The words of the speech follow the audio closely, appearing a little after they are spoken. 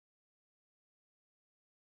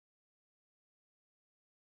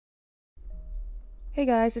Hey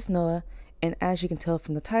guys, it's Noah, and as you can tell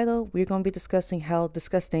from the title, we're going to be discussing how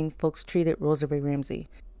disgusting folks treated Rosa Rey Ramsey.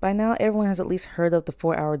 By now, everyone has at least heard of the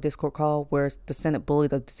 4-hour Discord call where the Senate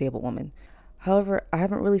bullied a disabled woman. However, I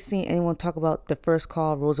haven't really seen anyone talk about the first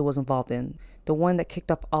call Rosa was involved in, the one that kicked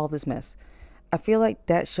off all this mess. I feel like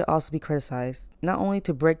that should also be criticized, not only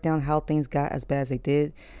to break down how things got as bad as they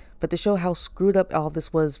did, but to show how screwed up all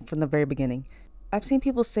this was from the very beginning. I've seen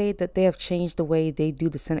people say that they have changed the way they do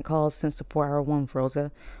the Senate calls since the 4-hour one for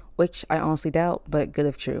Rosa, which I honestly doubt, but good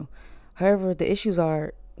if true. However, the issues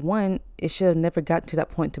are, one, it should have never gotten to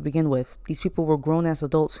that point to begin with. These people were grown-ass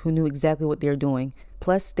adults who knew exactly what they were doing.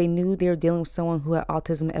 Plus, they knew they were dealing with someone who had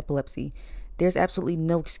autism and epilepsy. There's absolutely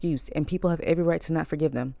no excuse, and people have every right to not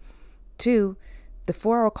forgive them. Two, the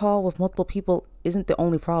 4-hour call with multiple people isn't the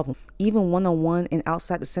only problem. Even one-on-one and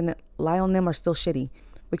outside the Senate, Lio and them are still shitty,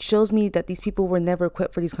 which shows me that these people were never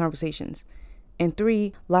equipped for these conversations. And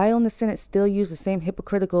three, Lio and the Senate still use the same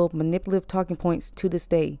hypocritical, manipulative talking points to this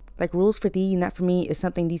day. Like rules for thee, not for me is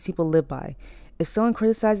something these people live by. If someone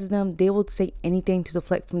criticizes them, they will say anything to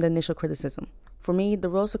deflect from the initial criticism. For me, the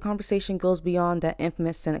Rosa conversation goes beyond that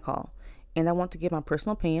infamous Senate call, and I want to give my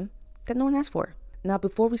personal opinion that no one asked for. Now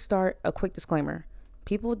before we start, a quick disclaimer.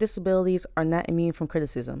 People with disabilities are not immune from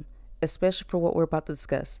criticism, especially for what we're about to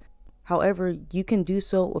discuss. However, you can do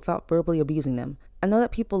so without verbally abusing them. I know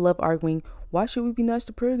that people love arguing, why should we be nice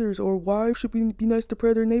to predators, or why should we be nice to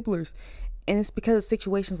predator enablers? And it's because of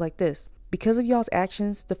situations like this. Because of y'all's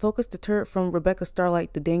actions, the focus deterred from Rebecca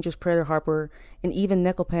Starlight, the dangerous predator harper, and even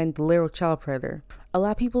Neckelpan, the literal child predator. A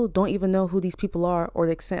lot of people don't even know who these people are or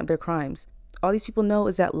the extent of their crimes. All these people know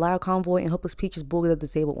is that Lio Convoy and Hopeless Peaches bullied a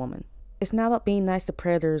disabled woman. It's not about being nice to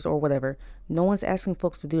predators or whatever. No one's asking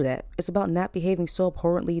folks to do that. It's about not behaving so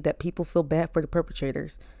abhorrently that people feel bad for the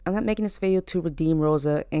perpetrators. I'm not making this video to redeem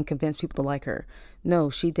Rosa and convince people to like her.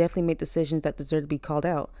 No, she definitely made decisions that deserve to be called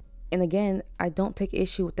out. And again, I don't take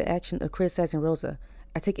issue with the action of criticizing Rosa.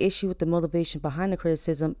 I take issue with the motivation behind the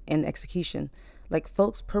criticism and the execution. Like,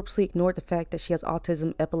 folks purposely ignored the fact that she has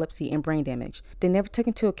autism, epilepsy, and brain damage. They never took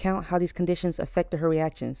into account how these conditions affected her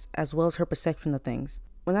reactions, as well as her perception of things.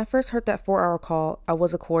 When I first heard that 4-hour call, I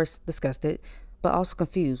was of course disgusted, but also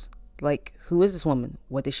confused. Like, who is this woman?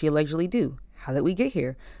 What did she allegedly do? How did we get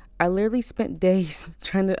here? I literally spent days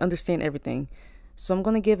trying to understand everything. So I'm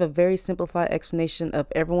going to give a very simplified explanation of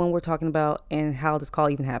everyone we're talking about and how this call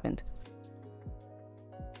even happened.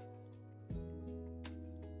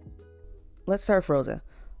 Let's start with Rosa.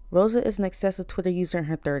 Rosa is an excessive Twitter user in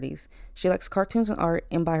her 30s. She likes cartoons and art,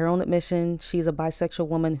 and by her own admission, she is a bisexual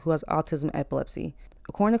woman who has autism and epilepsy.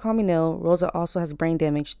 According to CallMeNil, Rosa also has brain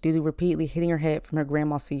damage due to repeatedly hitting her head from her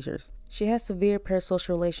grandma's seizures. She has severe parasocial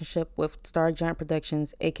relationship with Star Giant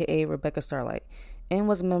Productions, aka Rebecca Starlight, and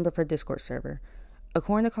was a member of her Discord server.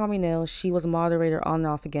 According to CallMeNil, she was a moderator on and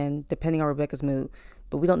off again, depending on Rebecca's mood,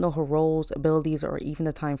 but we don't know her roles, abilities, or even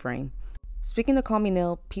the time frame. Speaking of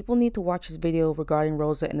CallMeNil, people need to watch his video regarding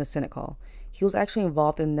Rosa in the Senate call. He was actually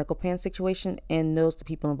involved in the Neckelpan situation and knows the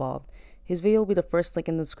people involved. His video will be the first link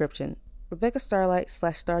in the description. Rebecca Starlight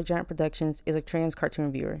 / Star Giant Productions is a trans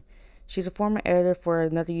cartoon viewer. She's a former editor for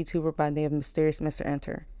another YouTuber by the name of Mysterious Mr.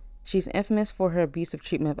 Enter. She's infamous for her abusive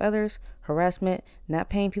treatment of others, harassment, not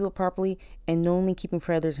paying people properly, and knowingly keeping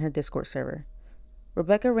predators in her Discord server.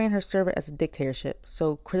 Rebecca ran her server as a dictatorship,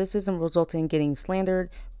 so criticism resulted in getting slandered,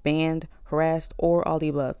 banned, harassed, or all the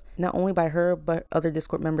above, not only by her, but other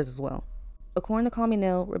Discord members as well. According to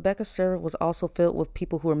CallMeNil, Rebecca's server was also filled with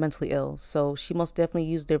people who were mentally ill, so she most definitely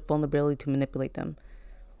used their vulnerability to manipulate them.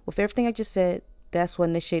 With everything I just said, that's what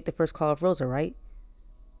initiated the first call of Rosa, right?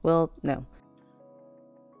 Well, no.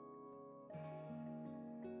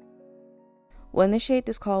 What initiated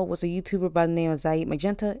this call was a YouTuber by the name of Zaid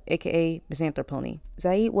Magenta, aka Misanthropony.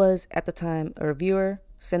 Zaid was, at the time, a reviewer,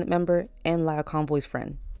 Senate member, and Lio Convoy's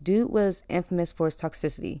friend. Dude was infamous for his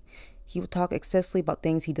toxicity. He would talk excessively about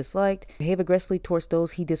things he disliked, behave aggressively towards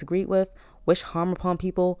those he disagreed with, wish harm upon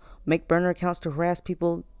people, make burner accounts to harass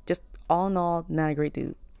people, just all in all, not a great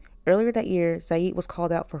dude. Earlier that year, Zaid was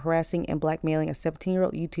called out for harassing and blackmailing a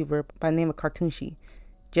 17-year-old YouTuber by the name of Cartoonshi.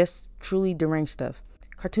 Just truly deranged stuff.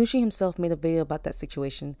 Cartoonshi himself made a video about that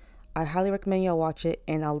situation. I highly recommend y'all watch it,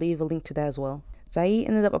 and I'll leave a link to that as well. Zaid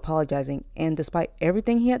ended up apologizing, and despite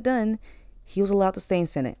everything he had done, he was allowed to stay in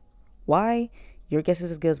Senate. Why? Your guess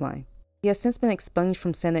is as good as mine. He has since been expunged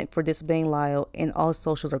from Senate for disobeying Lio, and all his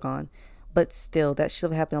socials are gone. But still, that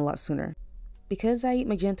should have happened a lot sooner. Because Zaid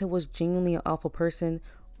Magenta was genuinely an awful person,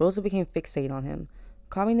 Rosa became fixated on him.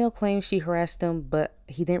 CallMeNil claims she harassed him, but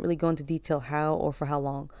he didn't really go into detail how or for how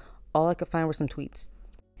long. All I could find were some tweets.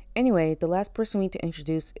 Anyway, the last person we need to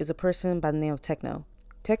introduce is a person by the name of Tek-no.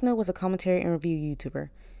 Tek-no was a commentary and review YouTuber.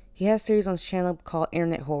 He has a series on his channel called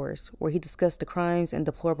Internet Horrors, where he discussed the crimes and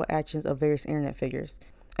deplorable actions of various internet figures.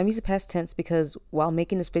 I'm using past tense because while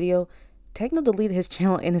making this video, Tek-no deleted his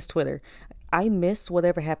channel and his Twitter. I missed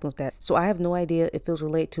whatever happened with that, so I have no idea if it was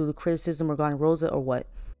related to the criticism regarding Rosa or what.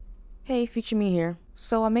 Hey, Future Me here.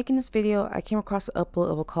 So while making this video, I came across the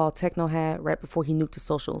upload of a call Tek-no had right before he nuked his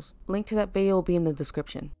socials. Link to that video will be in the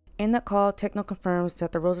description. In that call, Tek-no confirms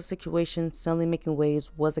that the Rosa situation suddenly making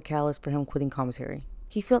waves was a catalyst for him quitting commentary.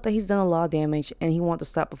 He felt that he's done a lot of damage and he wanted to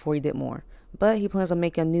stop before he did more, but he plans on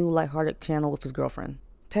making a new lighthearted channel with his girlfriend.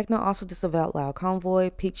 Tek-no also disavowed Lio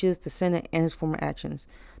Convoy, Peaches, the Senate, and his former actions,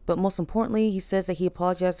 but most importantly, he says that he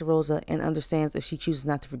apologized to Rosa and understands if she chooses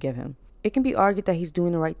not to forgive him. It can be argued that he's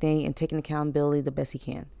doing the right thing and taking accountability the best he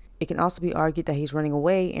can. It can also be argued that he's running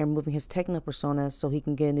away and removing his Tek-no persona so he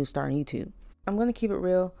can get a new start on YouTube. I'm going to keep it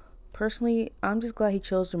real. Personally, I'm just glad he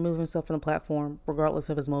chose to remove himself from the platform, regardless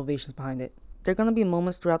of his motivations behind it. There are going to be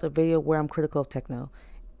moments throughout the video where I'm critical of Tek-no,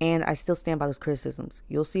 and I still stand by those criticisms.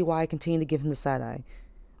 You'll see why I continue to give him the side eye.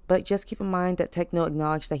 But just keep in mind that Tek-no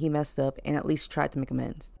acknowledged that he messed up and at least tried to make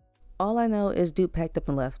amends. All I know is dude packed up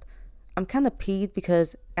and left. I'm kind of peeved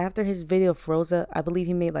because after his video of Rosa, I believe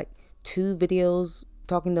he made like 2 videos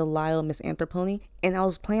talking to Lio Misanthropony, and I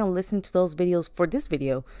was planning on listening to those videos for this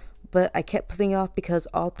video, but I kept putting it off because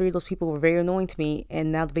all 3 of those people were very annoying to me,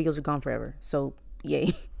 and now the videos are gone forever, so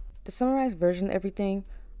yay. The summarized version of everything,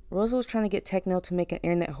 Rosa was trying to get Tek-no to make an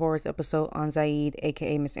Internet Horrors episode on Zaid,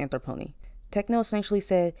 aka Misanthropony. Tek-no essentially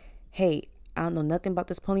said, hey, I don't know nothing about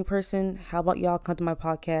this pony person, how about y'all come to my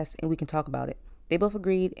podcast and we can talk about it. They both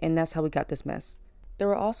agreed, and that's how we got this mess. There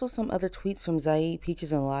were also some other tweets from Zaid,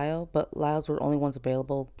 Peaches, and Lio, but Lio's were the only ones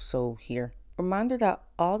available, so here. Reminder that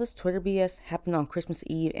all this Twitter BS happened on Christmas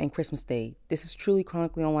Eve and Christmas Day. This is truly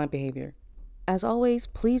chronically online behavior. As always,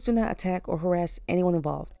 please do not attack or harass anyone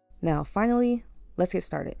involved. Now, finally, let's get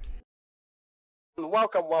started.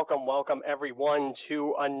 Welcome everyone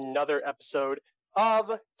to another episode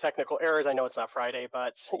of Technical Errors. I know it's not Friday,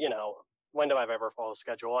 but you know, when do I ever follow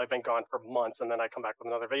schedule? I've been gone for months and then I come back with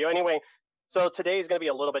another video. Anyway, so today is going to be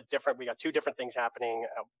a little bit different. We got 2 different things happening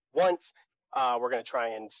at once. We're going to try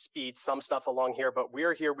and speed some stuff along here, but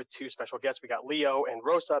we're here with 2 special guests. We got Lio and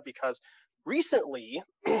Rosa because recently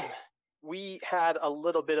we had a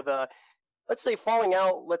little bit of a, let's say, falling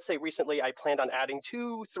out. Let's say recently I planned on adding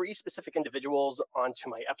 2-3 specific individuals onto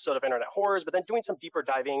my episode of Internet Horrors, but then doing some deeper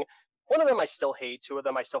diving. One of them I still hate, 2 of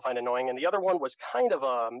them I still find annoying, and the other one was kind of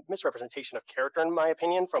a misrepresentation of character, in my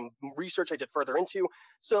opinion, from research I did further into.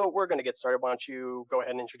 So we're going to get started. Why don't you go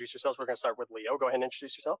ahead and introduce yourselves? We're going to start with Lio. Go ahead and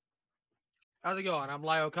introduce yourself. How's it going? I'm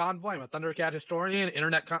Lio Convoy. I'm a Thundercat historian,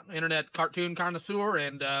 internet cartoon connoisseur,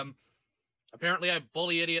 and apparently I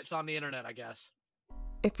bully idiots on the internet, I guess.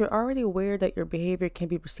 If you're already aware that your behavior can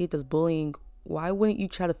be perceived as bullying, why wouldn't you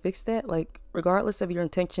try to fix that? Like, regardless of your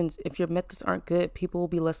intentions, if your methods aren't good, people will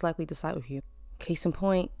be less likely to side with you. Case in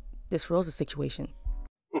point, this Rosa situation.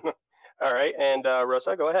 All right, and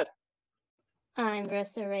Rosa, go ahead. I'm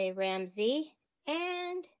Rosa Rey Ramsey,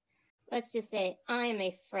 and let's just say I'm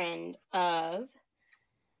a friend of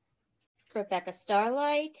Rebecca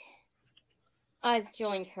Starlight. I've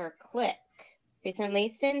joined her clique recently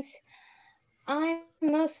since I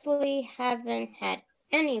mostly haven't had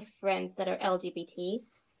any friends that are LGBT,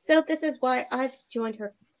 so this is why I've joined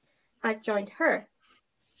her.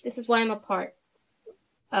 This is why I'm a part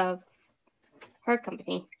of her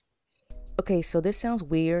company. Okay, so this sounds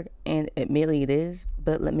weird, and admittedly it is,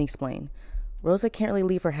 but let me explain. Rosa can't really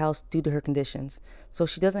leave her house due to her conditions, so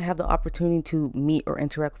she doesn't have the opportunity to meet or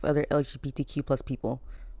interact with other LGBTQ plus people.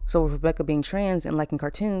 So with Rebecca being trans and liking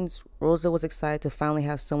cartoons, Rosa was excited to finally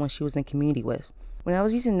have someone she was in community with. When I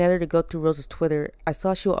was using Netter to go through Rosa's Twitter, I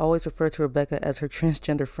saw she would always refer to Rebecca as her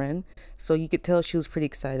transgender friend, so you could tell she was pretty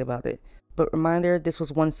excited about it. But reminder, this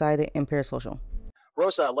was one-sided and parasocial.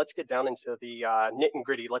 Rosa, let's get down into the nit and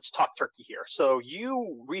gritty. Let's talk turkey here. So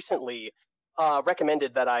you recently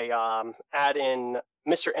recommended that I add in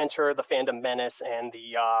Mr. Enter, the Fandom Menace, and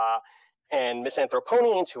the and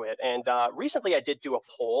Misanthropony into it. And recently I did do a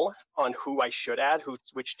poll on who I should add,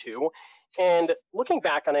 which 2. And looking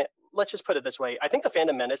back on it, let's just put it this way. I think the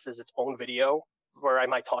Fandom Menace is its own video where I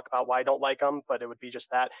might talk about why I don't like him, but it would be just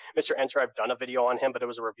that. Mr. Enter, I've done a video on him, but it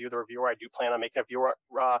was a review of the reviewer. I do plan on making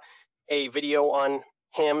a video on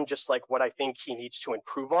him, just like what I think he needs to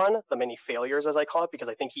improve on, the many failures, as I call it, because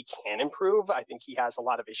I think he can improve. I think he has a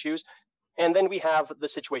lot of issues. And then we have the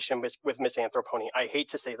situation with Misanthropony. I hate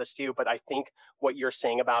to say this to you, but I think what you're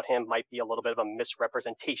saying about him might be a little bit of a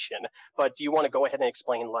misrepresentation. But do you want to go ahead and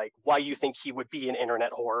explain, like, why you think he would be an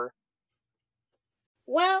internet horror?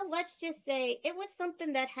 Well, let's just say it was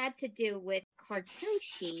something that had to do with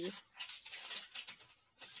Cartoonshi,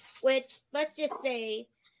 which, let's just say,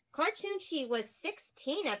 Cartoonshi was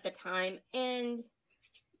 16 at the time, and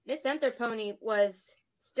Miss Enterpony was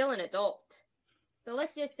still an adult. So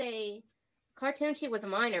let's just say Cartoonshi was a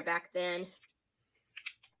minor back then.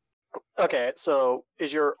 Okay, so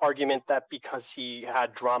is your argument that because he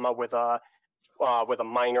had drama with a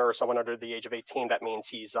minor or someone under the age of 18, that means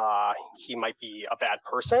he might be a bad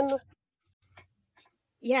person?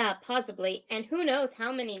 Yeah, possibly. And who knows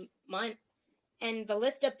how many and the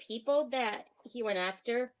list of people that he went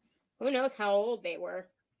after, who knows how old they were.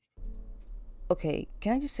 Okay,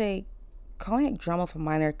 can I just say, calling it drama for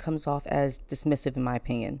minor comes off as dismissive in my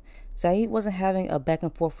opinion. Zaid wasn't having a back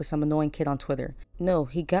and forth with some annoying kid on Twitter. No,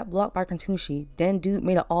 he got blocked by Cartoonshi, then dude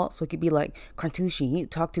made an alt so he could be like, Cartoonshi, you need to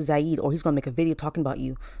talk to Zaid or he's gonna make a video talking about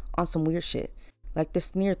you on some weird shit. Like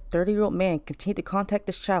this near 30-year-old man continued to contact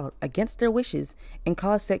this child against their wishes and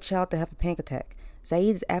cause said child to have a panic attack.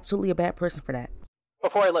 Zaid is absolutely a bad person for that.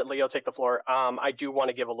 Before I let Leo take the floor, I do want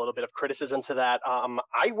to give a little bit of criticism to that.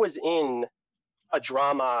 I was in a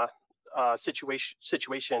drama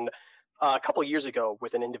situation a couple years ago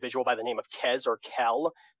with an individual by the name of Kez or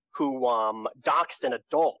Kel, who doxed an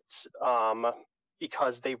adult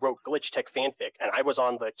because they wrote glitch tech fanfic, and I was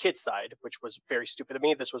on the kid side, which was very stupid of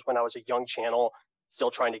me. This was when I was a young channel,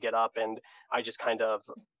 still trying to get up, and I just kind of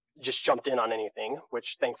just jumped in on anything,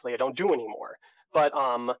 which thankfully I don't do anymore. But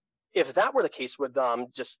if that were the case, with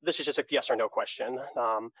this is just a yes or no question.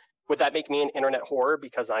 Would that make me an internet whore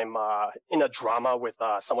because I'm in a drama with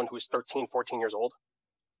someone who's 13, 14 years old?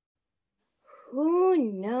 Who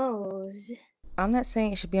knows? I'm not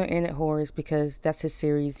saying it should be on Internet Horrors because that's his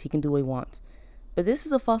series, he can do what he wants. But this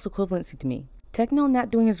is a false equivalency to me. Tek-no not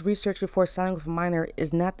doing his research before signing with a minor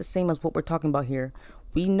is not the same as what we're talking about here.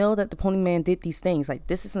 We know that the Pony Man did these things, like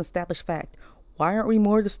this is an established fact. Why aren't we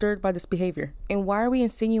more disturbed by this behavior? And why are we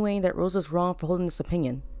insinuating that Rosa's wrong for holding this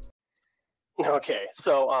opinion? Okay,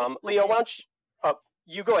 so Leo, why don't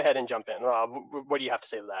you go ahead and jump in. What do you have to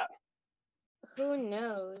say to that? Who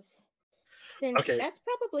knows? Since that's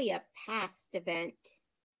probably a past event.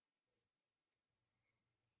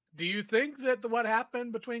 Do you think that what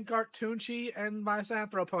happened between Cartoonshi and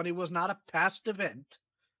Misanthropony was not a past event?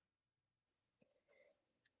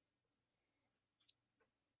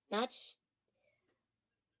 When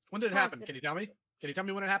did it happen? Can you tell me? Can you tell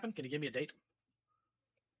me when it happened? Can you give me a date?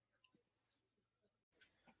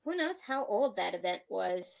 Who knows how old that event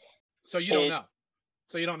was? So you don't know.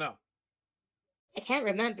 So you don't know. I can't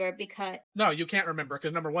remember because... No, you can't remember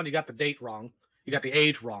because, number one, you got the date wrong. You got the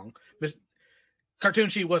age wrong.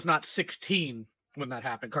 Cartoonshi was not 16 when that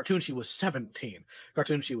happened. Cartoonshi was 17.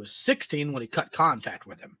 Cartoonshi was 16 when he cut contact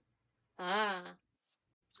with him. Ah.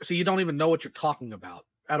 So you don't even know what you're talking about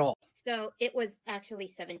at all. So it was actually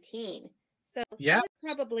 17. So yeah. He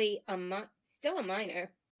was probably still a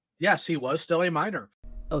minor. Yes, he was still a minor.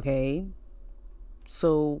 Okay.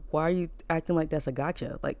 So why are you acting like that's a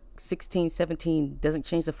gotcha? Like 16, 17 doesn't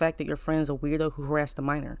change the fact that your friend's a weirdo who harassed a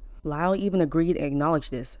minor. Lio even agreed and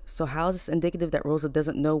acknowledged this. So how is this indicative that Rosa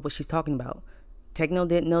doesn't know what she's talking about? Tek-no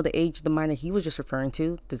didn't know the age of the minor he was just referring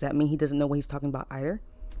to. Does that mean he doesn't know what he's talking about either?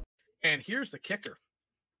 And here's the kicker.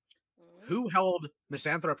 Who held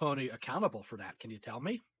Misanthropony accountable for that? Can you tell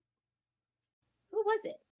me? Who was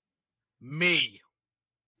it? Me.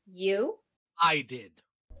 You? I did.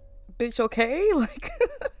 Bitch, okay? Like,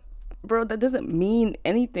 bro, that doesn't mean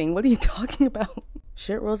anything. What are you talking about?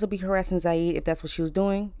 Should Rosa be harassing Zaid if that's what she was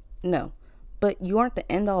doing? No. But you aren't the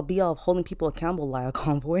end-all be-all of holding people accountable, Lio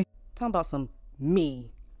Convoy. Talking about some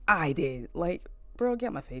me. I did. Like, bro,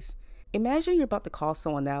 get my face. Imagine you're about to call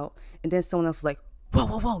someone out, and then someone else is like, whoa,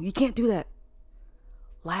 whoa, whoa, you can't do that.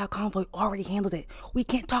 Lio Convoy already handled it. We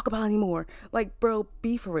can't talk about it anymore. Like, bro,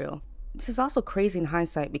 be for real. This is also crazy in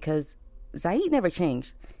hindsight because Zaid never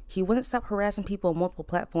changed. He wouldn't stop harassing people on multiple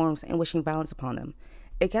platforms and wishing violence upon them.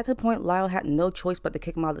 It got to the point Lio had no choice but to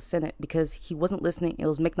kick him out of the Senate because he wasn't listening and it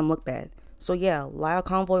was making them look bad. So yeah, Lio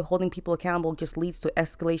Convoy holding people accountable just leads to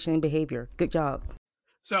escalation in behavior. Good job.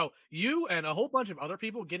 So you and a whole bunch of other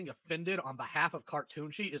people getting offended on behalf of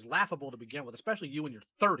Cartoonshi is laughable to begin with, especially you in your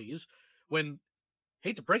 30s when,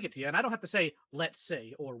 hate to break it to you, and I don't have to say, let's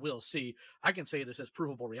say, or we'll see. I can say this as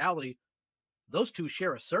provable reality. Those two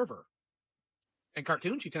share a server. And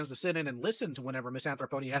Cartoonshi tends to sit in and listen to whenever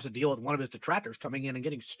Misanthropony has to deal with one of his detractors coming in and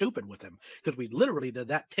getting stupid with him. Because we literally did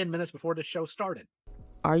that 10 minutes before this show started.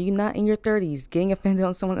 Are you not in your 30s getting offended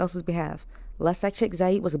on someone else's behalf? Last I checked,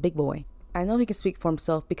 Zaid was a big boy. I know he can speak for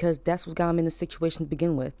himself because that's what got him in this situation to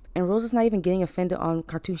begin with. And Rosa's not even getting offended on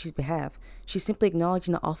Cartoonshi's behalf. She's simply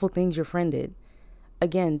acknowledging the awful things your friend did.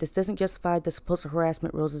 Again, this doesn't justify the supposed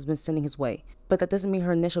harassment Rosa's been sending his way, but that doesn't mean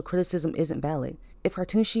her initial criticism isn't valid. If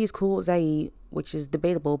Cartoonshi is cool with Zaid, which is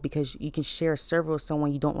debatable because you can share a server with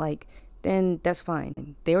someone you don't like, then that's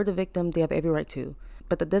fine. They are the victim, they have every right to.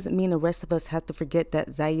 But that doesn't mean the rest of us have to forget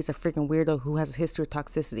that Zaid is a freaking weirdo who has a history of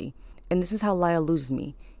toxicity. And this is how Lio loses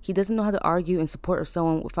me. He doesn't know how to argue in support of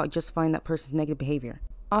someone without justifying that person's negative behavior.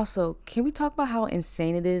 Also, can we talk about how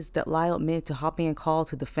insane it is that Lio admitted to hopping in call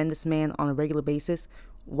to defend this man on a regular basis?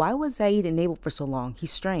 Why was Zaid enabled for so long?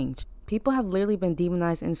 He's strange. People have literally been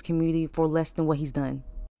demonized in this community for less than what he's done.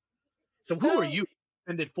 So who are you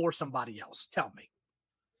defended for somebody else? Tell me.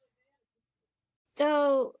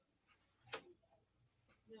 Though,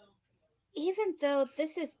 even though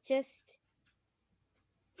this is just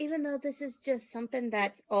something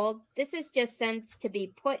that's old, this is just sent to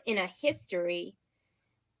be put in a history,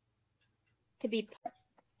 to be put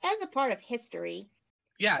as a part of history.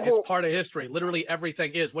 Yeah, it's part of history. Literally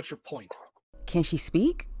everything is. What's your point? Can she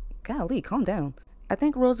speak? Golly, calm down. I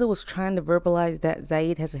think Rosa was trying to verbalize that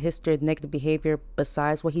Zaid has a history of negative behavior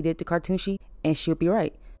besides what he did to Cartoonshi, and she'll be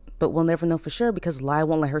right. But we'll never know for sure because Lio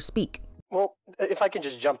won't let her speak. Well, if I can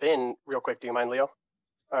just jump in real quick, do you mind, Lio?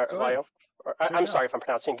 Lio? I'm sorry if I'm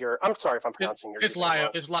pronouncing your. It's Lio.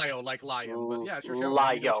 It's Lio, like lion. But yeah, sure.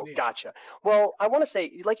 Lio, gotcha. Well, I want to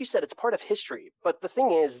say, like you said, it's part of history. But the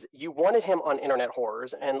thing is, you wanted him on Internet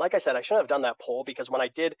Horrors, and like I said, I shouldn't have done that poll because when I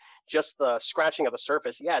did just the scratching of the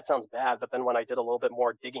surface, yeah, it sounds bad. But then when I did a little bit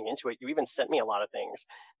more digging into it, you even sent me a lot of things.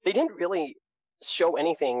 They didn't really show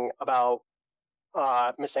anything about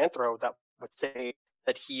Misanthro that would say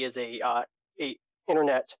that he is a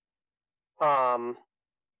internet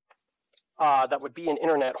that would be an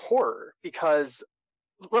internet horror, because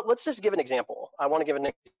let's just give an example. I want to give an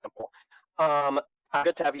example.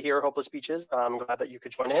 Good to have you here, Hopeless Beaches. I'm glad that you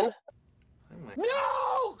could join in.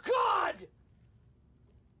 No, God!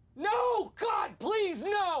 No, God, please,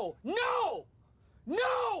 no! No!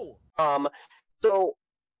 No! So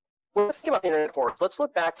when we think about internet horrors, let's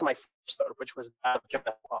look back to my first episode, which was that of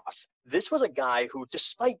Jeff Ross. This was a guy who,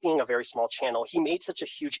 despite being a very small channel, he made such a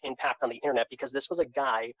huge impact on the internet because this was a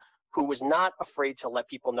guy who was not afraid to let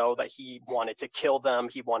people know that he wanted to kill them,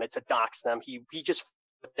 he wanted to dox them, he just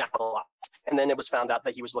down a lot. And then it was found out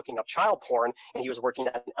that he was looking up child porn, and he was working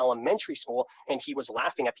at an elementary school, and he was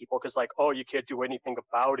laughing at people because, like, oh, you can't do anything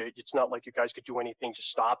about it. It's not like you guys could do anything to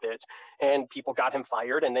stop it. And people got him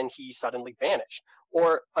fired, and then he suddenly vanished.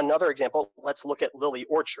 Or another example, let's look at Lily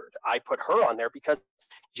Orchard. I put her on there because,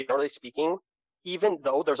 generally speaking, even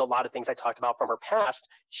though there's a lot of things I talked about from her past,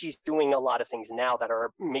 she's doing a lot of things now that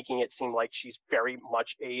are making it seem like she's very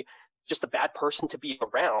much just a bad person to be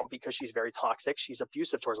around because she's very toxic. She's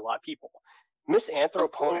abusive towards a lot of people. Miss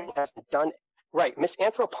Anthropony hasn't done right. Miss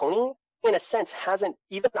Anthropony, in a sense, hasn't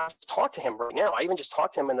even not talked to him right now. I even just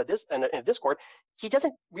talked to him in the Discord. He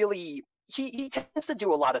doesn't really. He tends to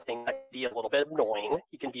do a lot of things that can be a little bit annoying.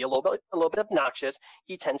 He can be a little bit obnoxious.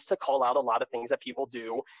 He tends to call out a lot of things that people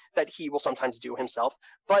do that he will sometimes do himself.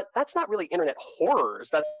 But that's not really internet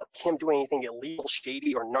horrors. That's not him doing anything illegal,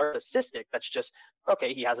 shady, or narcissistic. That's just,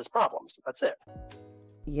 okay, he has his problems. That's it.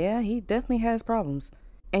 Yeah, he definitely has problems.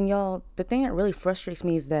 And y'all, the thing that really frustrates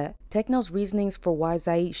me is that Tek-no's reasonings for why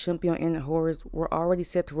Zaid shouldn't be on internet horrors were already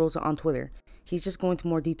said to Rosa on Twitter. He's just going into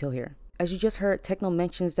more detail here. As you just heard, Tek-no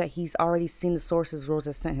mentions that he's already seen the sources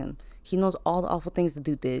Rosa sent him. He knows all the awful things the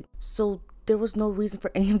dude did. So there was no reason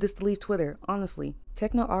for any of this to leave Twitter, honestly.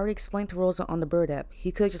 Tek-no already explained to Rosa on the Bird app.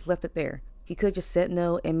 He could have just left it there. He could have just said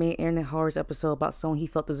no and made Internet Horrors episode about someone he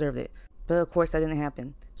felt deserved it. But of course that didn't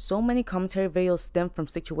happen. So many commentary videos stem from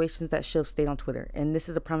situations that should have stayed on Twitter, and this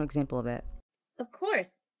is a prime example of that. Of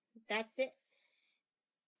course. That's it.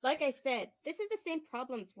 Like I said, this is the same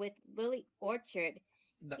problems with Lily Orchard.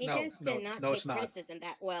 He tends to not take criticism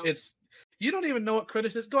that well. You don't even know what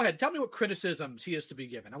criticism. Go ahead, tell me what criticisms he is to be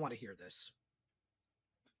given. I want to hear this.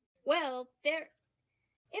 Well, if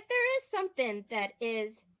there is something that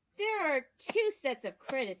is, there are two sets of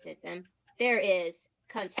criticism. There is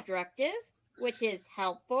constructive, which is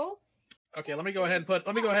helpful. Okay, let me go ahead and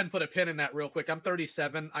put a pin in that real quick. I'm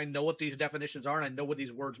 37. I know what these definitions are, and I know what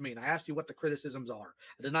these words mean. I asked you what the criticisms are.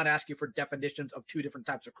 I did not ask you for definitions of two different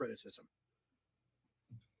types of criticism.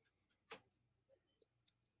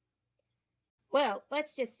 Well,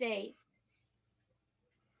 let's just say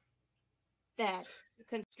that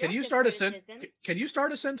Can you start a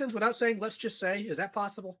sentence without saying "let's just say"? Is that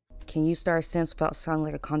possible? Can you start a sentence without sounding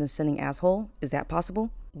like a condescending asshole? Is that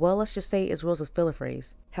possible? Well, let's just say it's Rosa's filler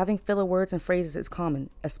phrase. Having filler words and phrases is common,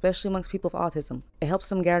 especially amongst people with autism. It helps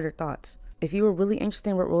them gather their thoughts. If you were really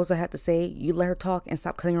interested in what Rosa had to say, you'd let her talk and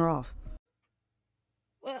stop cutting her off.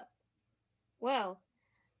 Well,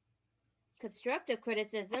 Constructive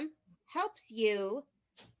criticism helps you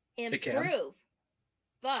improve.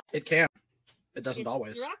 But It can. It doesn't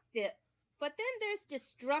always. But then there's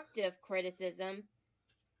destructive criticism.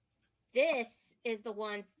 This is the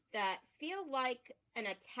ones that feel like an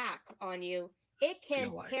attack on you. It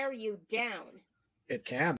can tear you down. It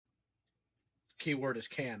can. Keyword is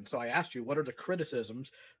can. So I asked you, what are the criticisms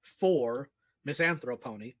for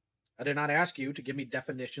Misanthropony? I did not ask you to give me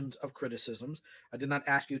definitions of criticisms. I did not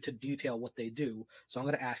ask you to detail what they do. So I'm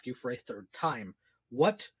going to ask you for a third time.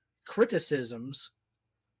 What criticisms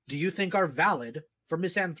do you think are valid for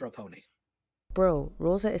Misanthropony? Bro,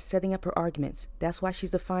 Rosa is setting up her arguments. That's why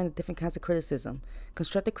she's defined the different kinds of criticism.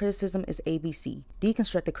 Constructive criticism is ABC.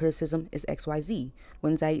 Deconstructive criticism is XYZ.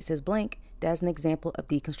 When Zaid says blank, that is an example of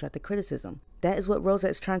deconstructive criticism. That is what Rosa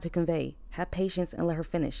is trying to convey. Have patience and let her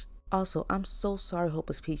finish. Also, I'm so sorry,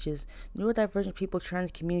 Hopeless Peaches. Neurodivergent people trying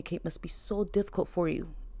to communicate must be so difficult for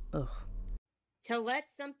you. Ugh. To let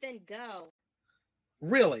something go.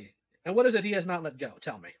 Really? And what is it he has not let go?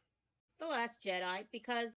 Tell me. The Last Jedi,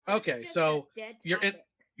 because okay, so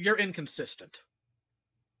you're inconsistent.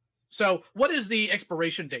 So what is the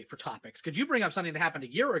expiration date for topics? Could you bring up something that happened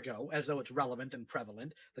a year ago as though it's relevant and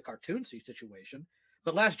prevalent, the Cartoonshi situation,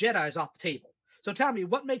 but Last Jedi is off the table. So tell me,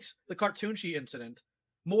 what makes the Cartoonshi incident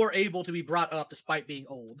more able to be brought up despite being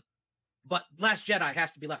old, but Last Jedi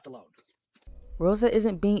has to be left alone? Rosa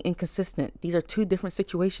isn't being inconsistent. These are two different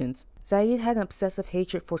situations. Zaid had an obsessive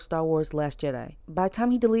hatred for Star Wars Last Jedi. By the time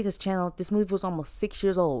he deleted his channel, this movie was almost 6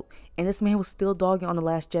 years old, and this man was still dogging on The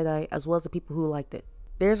Last Jedi as well as the people who liked it.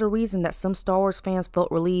 There's a reason that some Star Wars fans felt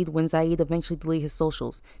relieved when Zaid eventually deleted his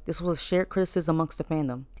socials. This was a shared criticism amongst the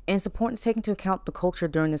fandom. And it's important to take into account the culture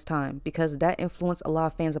during this time, because that influenced a lot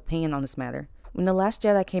of fans' opinion on this matter. When The Last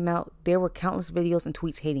Jedi came out, there were countless videos and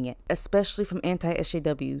tweets hating it, especially from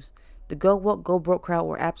anti-SJWs. The Go Woke Go Broke crowd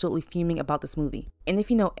were absolutely fuming about this movie. And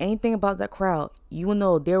if you know anything about that crowd, you will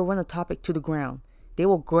know they'll run a topic to the ground. They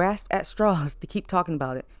will grasp at straws to keep talking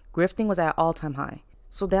about it. Grifting was at an all-time high.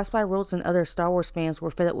 So that's why Rhodes and other Star Wars fans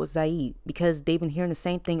were fed up with Zaid, because they've been hearing the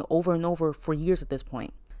same thing over and over for years at this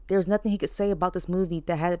point. There was nothing he could say about this movie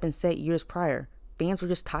that hadn't been said years prior. Fans were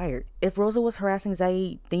just tired. If Rosa was harassing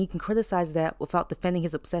Zaid, then you can criticize that without defending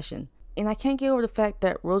his obsession. And I can't get over the fact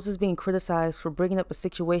that Rosa is being criticized for bringing up a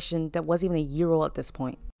situation that wasn't even a year old at this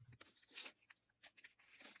point.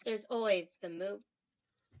 There's always the mood.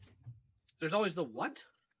 There's always the what?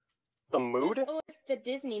 The mood? There's always the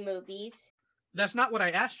Disney movies. That's not what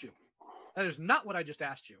I asked you. That is not what I just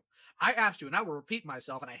asked you. I asked you, and I will repeat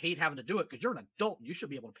myself, and I hate having to do it because you're an adult and you should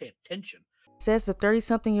be able to pay attention. Says the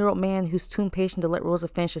 30-something-year-old man who's too impatient to let Rosa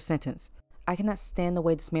finish his sentence. I cannot stand the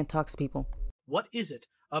way this man talks to people. What is it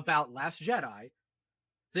about Last Jedi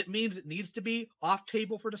that means it needs to be off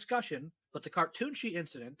table for discussion, but the Cartoonshi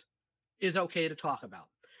incident is okay to talk about?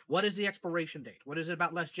 What is the expiration date? What is it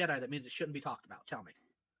about Last Jedi that means it shouldn't be talked about? Tell me.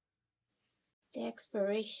 The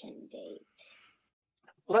expiration date.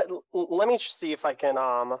 Let me see if I can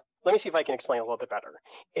explain a little bit better.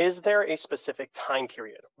 Is there a specific time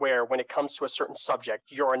period where, when it comes to a certain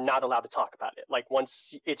subject, you're not allowed to talk about it? Like,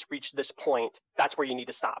 once it's reached this point, that's where you need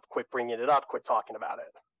to stop. Quit bringing it up. Quit talking about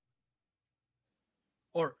it.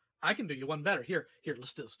 Or I can do you one better. Here.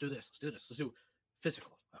 Let's do this. Let's do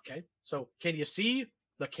physical. Okay. So, can you see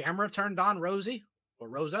the camera turned on, Rosie or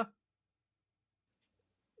Rosa?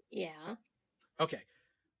 Yeah. Okay.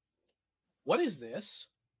 What is this?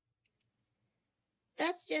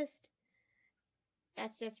 That's just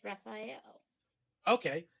Raphael.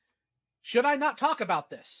 Okay. Should I not talk about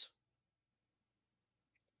this?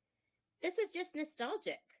 This is just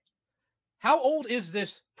nostalgic. How old is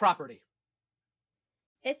this property?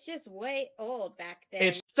 It's just way old back then.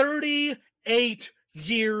 It's 38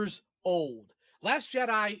 years old. Last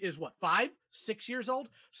Jedi is what, 5, 6 years old?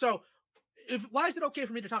 So why is it okay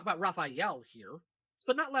for me to talk about Raphael here,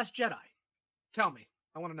 but not Last Jedi? Tell me.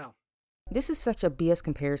 I want to know. This is such a BS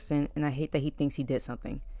comparison, and I hate that he thinks he did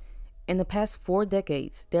something. In the past 4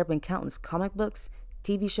 decades, there have been countless comic books,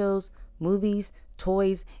 TV shows, movies,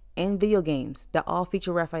 toys, and video games that all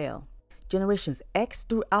feature Raphael. Generations X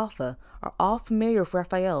through Alpha are all familiar with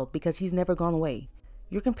Raphael because he's never gone away.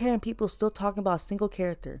 You're comparing people still talking about a single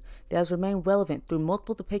character that has remained relevant through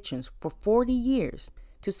multiple depictions for 40 years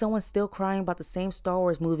to someone still crying about the same Star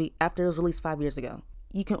Wars movie after it was released 5 years ago.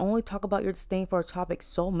 You can only talk about your disdain for a topic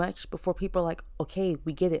so much before people are like, okay,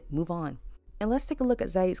 we get it, move on. And let's take a look at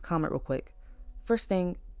Zaid's comment real quick. First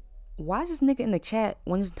thing, why is this nigga in the chat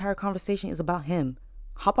when this entire conversation is about him?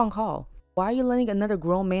 Hop on call. Why are you letting another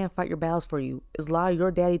grown man fight your battles for you? Is Lio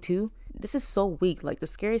your daddy too? This is so weak. Like, the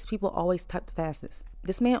scariest people always type the fastest.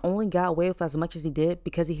 This man only got away with as much as he did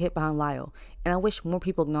because he hid behind Lio, and I wish more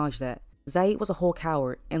people acknowledged that. Zaid was a whole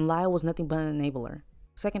coward, and Lio was nothing but an enabler.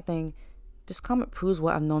 Second thing, this comment proves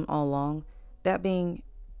what I've known all along, that being,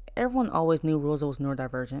 everyone always knew Rosa was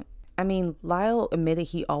neurodivergent. I mean, Lio admitted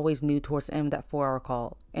he always knew towards the end of that 4-hour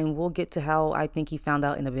call, and we'll get to how I think he found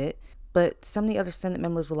out in a bit, but some of the other Senate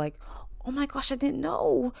members were like, oh my gosh, I didn't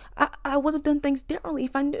know. I would have done things differently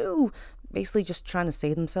if I knew. Basically just trying to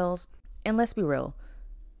save themselves. And let's be real,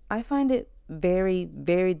 I find it very,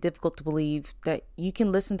 very difficult to believe that you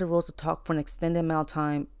can listen to Rosa talk for an extended amount of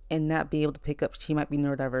time and not be able to pick up she might be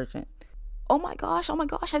neurodivergent. Oh my gosh,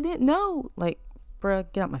 I didn't know. Like,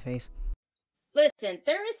 bruh, get out my face. Listen,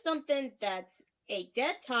 there is something that's a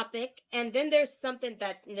dead topic, and then there's something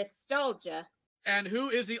that's nostalgia. And who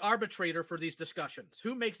is the arbitrator for these discussions?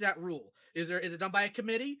 Who makes that rule? Is it done by a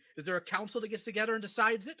committee? Is there a council that gets together and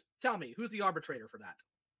decides it? Tell me, who's the arbitrator for that?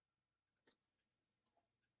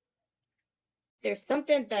 There's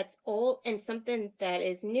something that's old and something that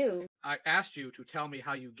is new. I asked you to tell me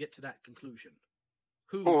how you get to that conclusion.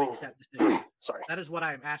 Who makes that decision? Sorry. That is what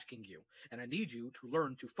I am asking you. And I need you to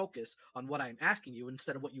learn to focus on what I am asking you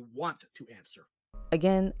instead of what you want to answer.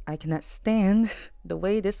 Again, I cannot stand the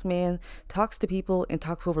way this man talks to people and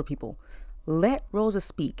talks over people. Let Rosa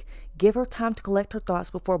speak. Give her time to collect her thoughts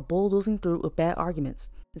before bulldozing through with bad arguments.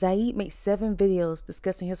 Zaid made 7 videos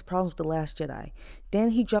discussing his problems with The Last Jedi.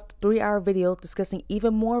 Then he dropped a 3-hour video discussing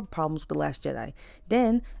even more problems with The Last Jedi.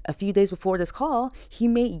 Then, a few days before this call, he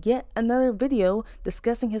made yet another video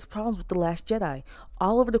discussing his problems with The Last Jedi,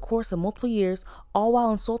 all over the course of multiple years, all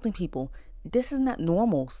while insulting people. This is not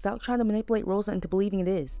normal. Stop trying to manipulate Rosa into believing it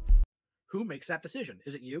is. Who makes that decision?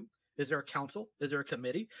 Is it you? Is there a council? Is there a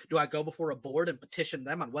committee? Do I go before a board and petition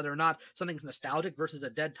them on whether or not something's nostalgic versus a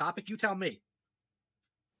dead topic? You tell me.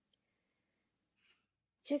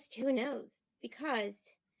 Just who knows? Because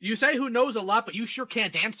you say who knows a lot, but you sure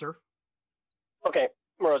can't answer. Okay,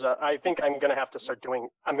 Rosa, I think I'm gonna have to start doing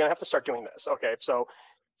this. Okay, so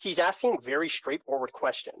he's asking very straightforward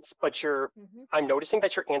questions, but I'm noticing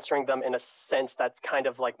that you're answering them in a sense that kind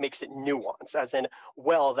of like makes it nuanced, as in,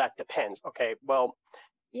 well, that depends. Okay, well,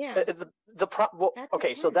 yeah. That's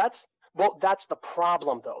the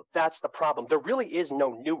problem, though. That's the problem. There really is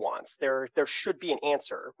no nuance. There should be an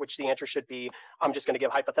answer, which the answer should be, I'm just going to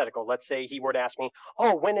give hypothetical. Let's say he were to ask me,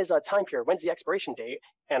 oh, when is a time period? When's the expiration date?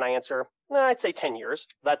 And I answer, I'd say 10 years.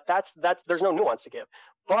 That's there's no nuance to give.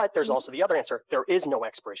 But there's also the other answer. There is no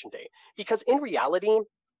expiration date. Because in reality,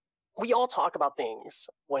 we all talk about things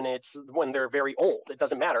when they're very old. It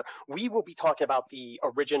doesn't matter. We will be talking about the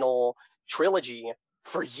original trilogy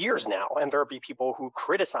for years now, and there'll be people who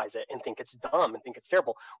criticize it and think it's dumb and think it's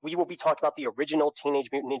terrible. We will be talking about the original Teenage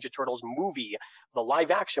Mutant Ninja Turtles movie, the live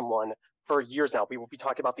action one, for years now. We will be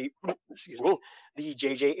talking about the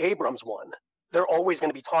J.J. Abrams one. They're always going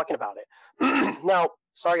to be talking about it. Now,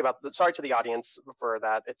 sorry to the audience for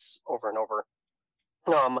that. It's over and over.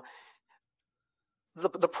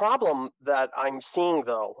 The problem that I'm seeing,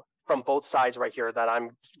 though, from both sides right here that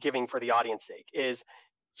I'm giving for the audience sake is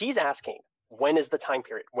he's asking, when is the time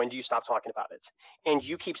period? When do you stop talking about it? And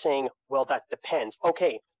you keep saying, well, that depends.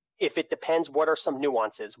 Okay, if it depends, what are some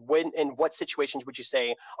nuances? When, in what situations would you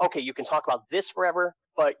say, okay, you can talk about this forever,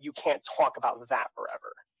 but you can't talk about that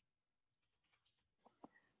forever?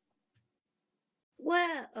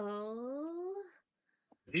 Well,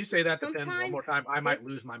 if you say that depends one more time, I might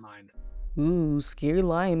lose my mind. Ooh, scary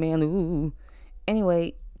lion, man, ooh.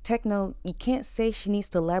 Anyway, Tek-no, you can't say she needs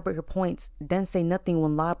to elaborate her points, then say nothing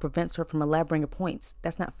when law prevents her from elaborating her points.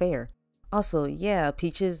 That's not fair. Also, yeah,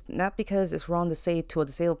 Peaches, not because it's wrong to say it to a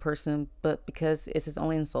disabled person, but because it's his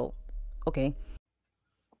only insult. Okay.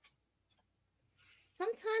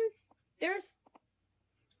 Sometimes there's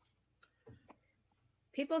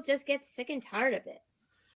people just get sick and tired of it.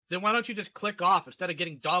 Then why don't you just click off instead of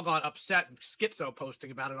getting doggone upset and schizo posting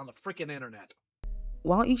about it on the freaking internet?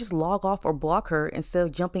 Why don't you just log off or block her instead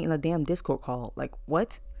of jumping in a damn Discord call? Like,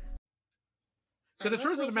 what? Because the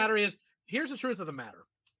truth of the matter is, here's the truth of the matter.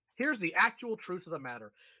 Here's the actual truth of the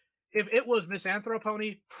matter. If it was Miss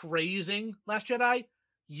Anthropony praising Last Jedi,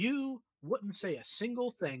 you wouldn't say a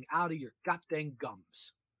single thing out of your goddamn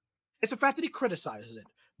gums. It's the fact that he criticizes it.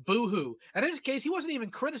 Boo-hoo. And in this case, he wasn't even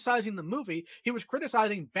criticizing the movie. He was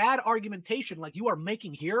criticizing bad argumentation like you are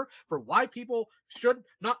making here for why people should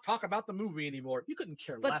not talk about the movie anymore. You couldn't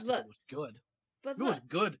care less if it was good. If it was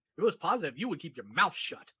good, if it was positive, you would keep your mouth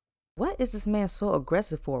shut. What is this man so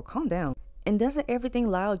aggressive for? Calm down. And doesn't everything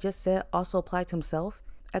Lio just said also apply to himself?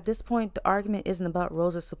 At this point, the argument isn't about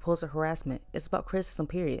Rosa's supposed harassment. It's about criticism,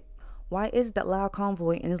 period. Why is it that Lio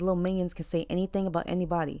Convoy and his little minions can say anything about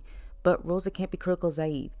anybody, but Rosa can't be critical of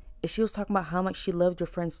Zaid? If she was talking about how much she loved your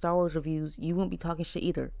friend's Star Wars reviews, you wouldn't be talking shit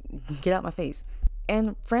either. Get out my face.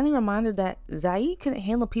 And friendly reminder that Zaid couldn't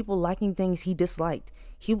handle people liking things he disliked.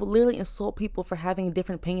 He would literally insult people for having a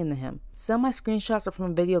different opinion than him. Some of my screenshots are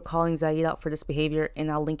from a video calling Zaid out for this behavior,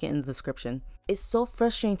 and I'll link it in the description. It's so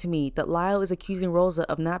frustrating to me that Lio is accusing Rosa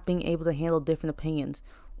of not being able to handle different opinions,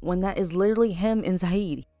 when that is literally him and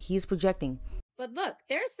Zaid. He is projecting. But look,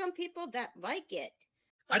 there are some people that like it.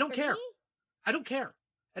 I don't care. I don't care.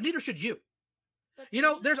 And neither should you. You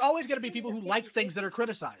know, there's always going to be people who like things that are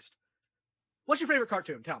criticized. What's your favorite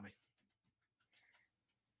cartoon? Tell me.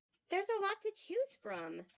 There's a lot to choose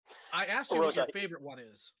from. I asked you Rosa, what your favorite one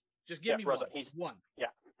is. Just give me Rosa, one. Yeah.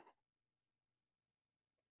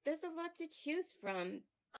 There's a lot to choose from.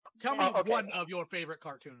 Tell me one of your favorite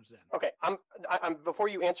cartoons then. Okay, I'm before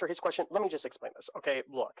you answer his question, let me just explain this. Okay,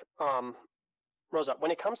 look, Rosa,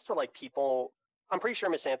 when it comes to like people, I'm pretty sure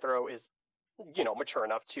Miss Anthro is, you know, mature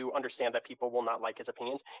enough to understand that people will not like his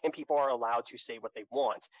opinions, and people are allowed to say what they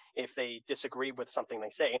want. If they disagree with something they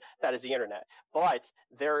say, that is the internet. But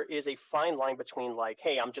there is a fine line between like,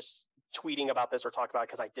 hey, I'm just tweeting about this or talking about it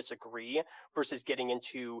because I disagree, versus getting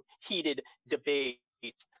into heated debate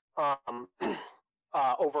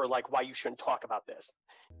over like why you shouldn't talk about this.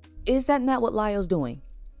 Is that not what Lio's doing?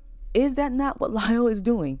 Is that not what Lio is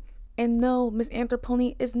doing? And no, Miss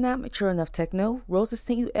Anthropony is not mature enough, Tek-no. Rosa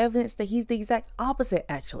sent you evidence that he's the exact opposite,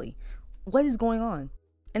 actually. What is going on?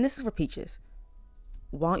 And this is for Peaches.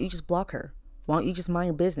 Why don't you just block her? Why don't you just mind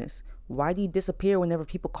your business? Why do you disappear whenever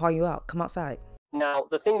people call you out? Come outside. Now,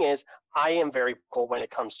 the thing is, I am very vocal when it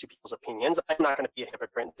comes to people's opinions. I'm not going to be a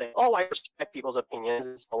hypocrite and say, oh, I respect people's opinions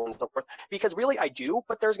and so on and so forth, because really I do,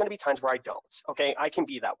 but there's going to be times where I don't, okay? I can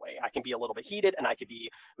be that way. I can be a little bit heated, and I can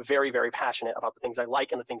be very, very passionate about the things I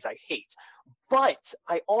like and the things I hate. But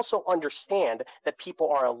I also understand that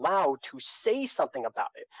people are allowed to say something about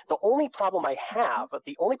it. The only problem I have,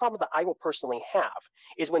 the only problem that I will personally have,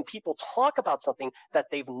 is when people talk about something that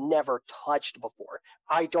they've never touched before.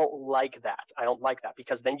 I don't like that. I don't like that,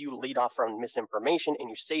 because then you lead off from misinformation and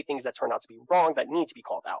you say things that turn out to be wrong that need to be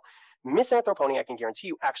called out. Miss Anthropony, I can guarantee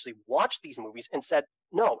you, actually watched these movies and said,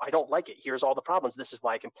 no, I don't like it. Here's all the problems. This is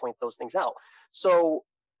why I can point those things out. So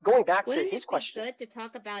going back to his question. Wouldn't it be good to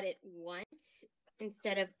talk about it once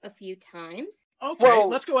instead of a few times? Okay, well,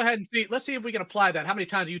 let's go ahead and see. Let's see if we can apply that. How many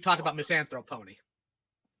times have you talked about Miss Anthropony?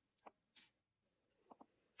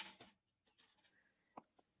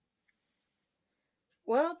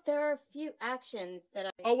 Well, there are a few actions that I.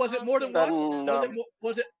 Oh, was it more than once? No.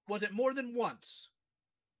 Was it more than once?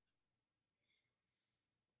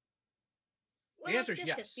 Well, The answer is just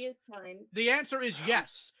yes. a few times. The answer is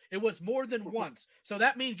yes. It was more than once. So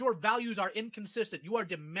that means your values are inconsistent. You are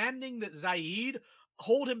demanding that Zaid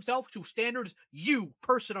hold himself to standards you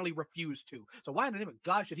personally refuse to. So why in the name of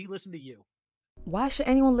God should he listen to you? Why should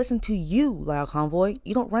anyone listen to you, Lio Convoy?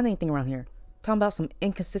 You don't run anything around here. Talking about some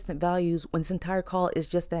inconsistent values when this entire call is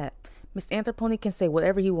just that. Miss Anthropony can say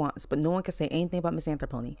whatever he wants, but no one can say anything about Miss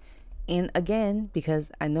Anthropony. And again,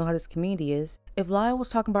 because I know how this community is, if Lio was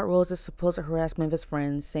talking about Rosa's supposed harassment of his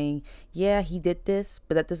friends, saying, yeah, he did this,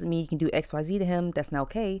 but that doesn't mean you can do XYZ to him, that's not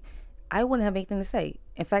okay, I wouldn't have anything to say.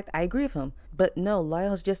 In fact, I agree with him. But no,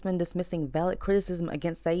 Lio has just been dismissing valid criticism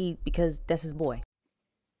against Zaid because that's his boy.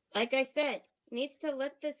 Like I said, he needs to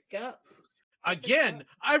let this go. Again,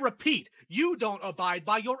 I repeat, you don't abide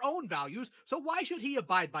by your own values, so why should he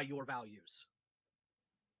abide by your values?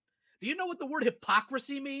 Do you know what the word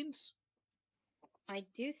hypocrisy means? I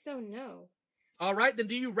do so know. All right, then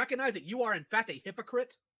do you recognize that you are in fact a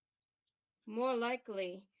hypocrite? More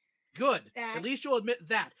likely. Good. At least you'll admit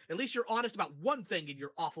that. At least you're honest about one thing in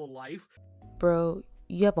your awful life. Bro,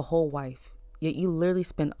 you have a whole wife, yet you literally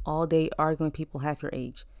spend all day arguing with people half your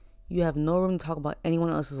age. You have no room to talk about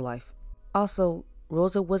anyone else's life. Also,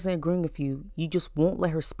 Rosa wasn't agreeing with you. You just won't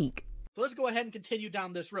let her speak. So let's go ahead and continue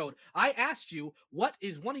down this road. I asked you, what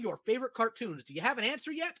is one of your favorite cartoons? Do you have an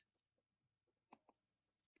answer yet?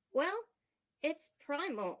 Well, it's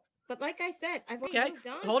Primal. But like I said, I've already moved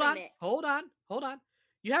on from it. Hold on.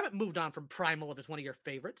 You haven't moved on from Primal if it's one of your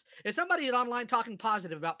favorites. If somebody is online talking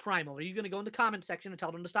positive about Primal, are you going to go in the comment section and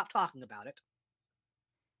tell them to stop talking about it?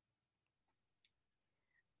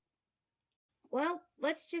 Well,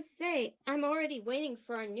 let's just say I'm already waiting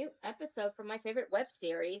for a new episode for my favorite web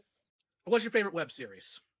series. What's your favorite web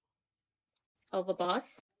series? Oh, the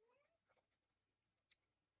Boss.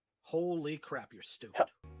 Holy crap, you're stupid.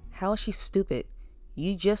 How is she stupid?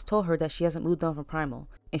 You just told her that she hasn't moved on from Primal,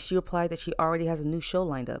 and she replied that she already has a new show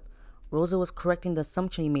lined up. Rosa was correcting the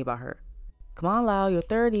assumption you made about her. Come on, Lau, you're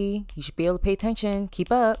 30. You should be able to pay attention.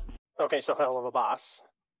 Keep up. Okay, so hell of a boss.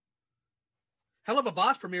 Hell of a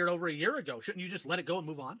Boss premiered over a year ago. Shouldn't you just let it go and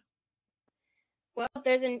move on? Well,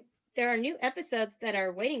 there are new episodes that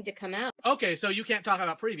are waiting to come out. Okay, so you can't talk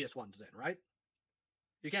about previous ones then, right?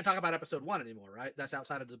 You can't talk about episode 1 anymore, right? That's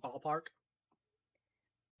outside of the ballpark.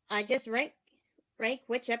 I just rank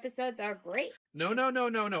which episodes are great. No.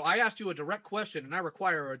 I asked you a direct question, and I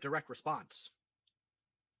require a direct response.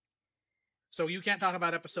 So you can't talk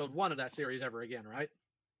about episode 1 of that series ever again, right?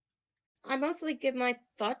 I mostly give my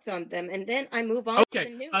thoughts on them, and then I move on to the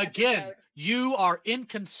new episode. You are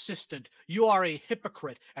inconsistent. You are a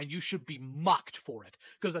hypocrite, and you should be mocked for it.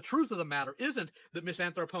 Because the truth of the matter isn't that Miss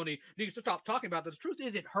Anthroponi needs to stop talking about this. The truth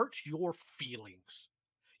is it hurts your feelings.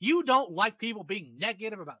 You don't like people being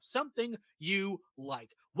negative about something you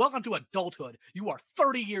like. Welcome to adulthood. You are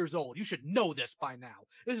 30 years old. You should know this by now.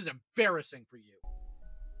 This is embarrassing for you.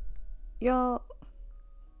 Y'all,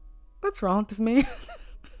 what's wrong with this man?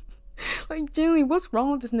 Like, genuinely, what's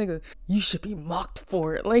wrong with this nigga? You should be mocked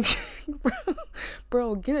for it. Like,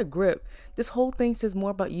 bro, get a grip. This whole thing says more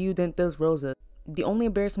about you than it does Rosa. The only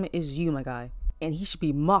embarrassment is you, my guy. And he should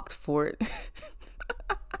be mocked for it.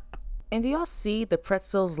 And do y'all see the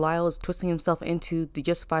pretzels Lyle is twisting himself into to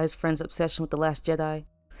justify his friend's obsession with The Last Jedi?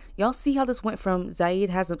 Y'all see how this went from Zaid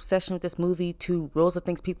has an obsession with this movie to Rosa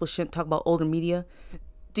thinks people shouldn't talk about older media?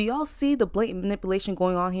 Do y'all see the blatant manipulation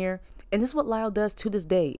going on here? And this is what Lyle does to this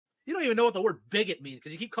day. You don't even know what the word bigot means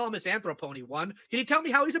because you keep calling Miss Anthroponi one. Can you tell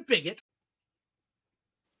me how he's a bigot?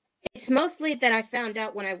 It's mostly that I found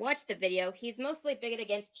out when I watched the video, he's mostly bigoted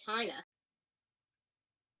against China.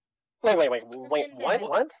 Wait, what?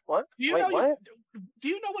 Do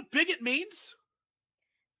you know what bigot means?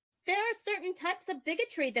 There are certain types of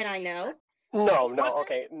bigotry that I know. No,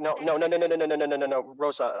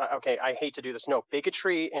 Rosa, okay, I hate to do this. No,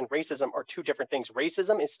 bigotry and racism are two different things.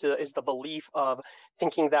 Racism is the belief of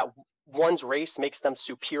thinking that one's race makes them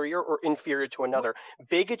superior or inferior to another.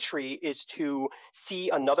 Bigotry is to see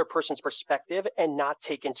another person's perspective and not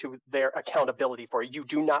take into their accountability for it. You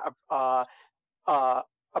do not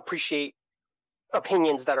appreciate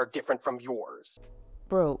opinions that are different from yours.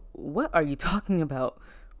 Bro, what are you talking about?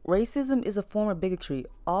 Racism is a form of bigotry.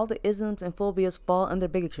 All the isms and phobias fall under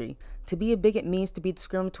bigotry. To be a bigot means to be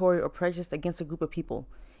discriminatory or prejudiced against a group of people.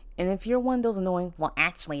 And if you're one of those annoying, well,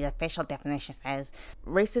 actually, the official definition says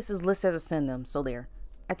racist is listed as a synonym, so there.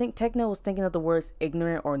 I think Tek-no was thinking of the words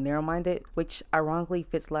ignorant or narrow-minded, which ironically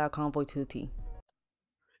fits Lio Convoy to the T.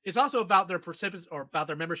 It's also about their participants or about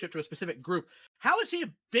their membership to a specific group. How is he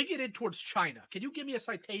bigoted towards China? Can you give me a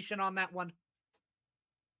citation on that one?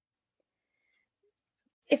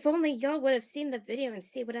 If only y'all would have seen the video and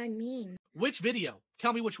see what I mean. Which video?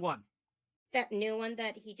 Tell me which one. That new one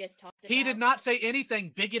that he just talked about. He did not say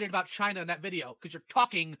anything bigoted about China in that video because you're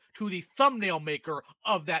talking to the thumbnail maker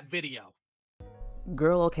of that video.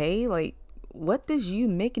 Girl, okay? Like, what does you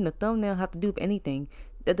making the thumbnail have to do with anything?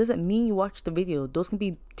 That doesn't mean you watch the video. Those can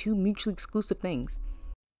be two mutually exclusive things.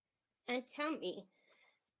 And tell me,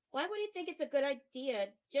 why would you think it's a good idea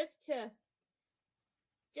just to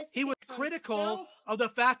he was critical of the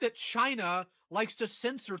fact that China likes to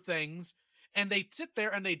censor things, and they sit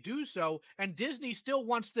there and they do so, and Disney still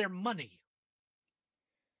wants their money.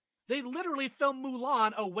 They literally filmed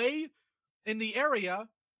Mulan away in the area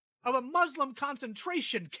of a Muslim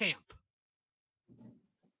concentration camp.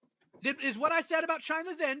 Is what I said about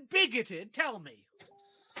China then bigoted? Tell me.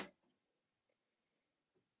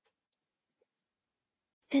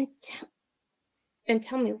 Then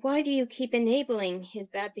tell me, why do you keep enabling his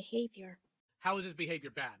bad behavior? How is his behavior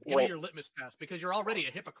bad? Give me your litmus test, because you're already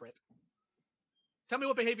a hypocrite. Tell me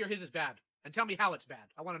what behavior his is bad, and tell me how it's bad.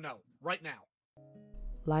 I want to know, right now.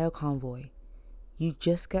 Lio Convoy, you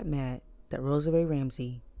just got mad that Rosa Rey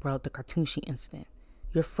Ramsey brought up the Cartoonshi incident.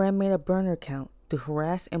 Your friend made a burner account to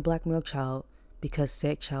harass and blackmail a child because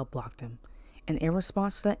said child blocked him. And in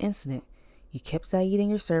response to that incident, you kept Zaid in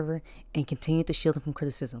your server and continued to shield him from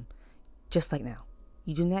criticism. Just like now.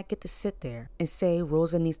 You do not get to sit there and say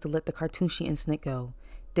Rosa needs to let the Cartoonshi incident go,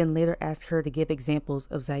 then later ask her to give examples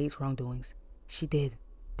of Zaid's wrongdoings. She did.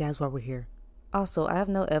 That's why we're here. Also, I have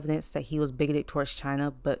no evidence that he was bigoted towards China,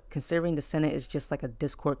 but considering the Senate is just like a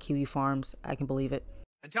Discord Kiwi Farms, I can believe it.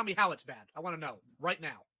 And tell me how it's bad. I want to know, right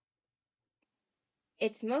now.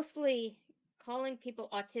 It's mostly calling people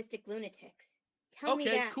autistic lunatics. Tell me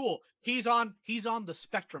that. Okay, cool. He's on the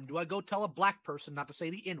spectrum. Do I go tell a black person not to say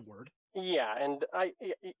the N-word? Yeah, and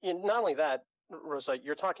not only that, Rosa,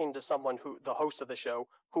 you're talking to someone the host of the show,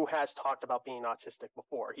 who has talked about being autistic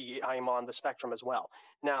before. I am on the spectrum as well.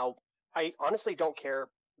 Now, I honestly don't care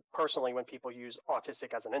personally when people use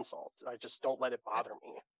autistic as an insult. I just don't let it bother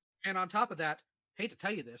me. And on top of that, hate to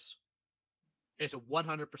tell you this, it's a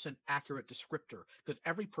 100% accurate descriptor because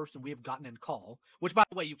every person we have gotten in call, which by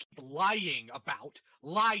the way you keep lying about,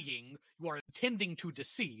 you are intending to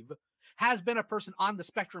deceive, has been a person on the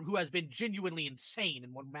spectrum who has been genuinely insane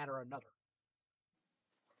in one manner or another.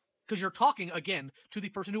 Because you're talking, again, to the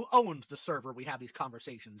person who owns the server we have these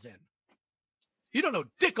conversations in. You don't know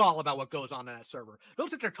dick all about what goes on in that server. Don't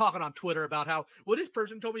sit there talking on Twitter about how, well, this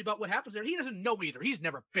person told me about what happens there. He doesn't know either. He's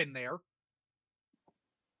never been there.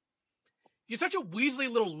 You're such a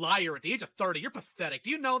weaselly little liar at the age of 30. You're pathetic. Do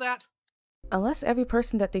you know that? Unless every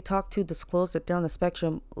person that they talk to discloses that they're on the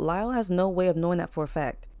spectrum, Lyle has no way of knowing that for a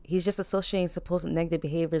fact. He's just associating supposed negative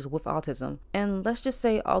behaviors with autism. And let's just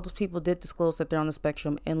say all those people did disclose that they're on the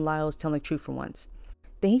spectrum and Lyle is telling the truth for once.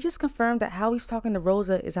 Then he just confirmed that how he's talking to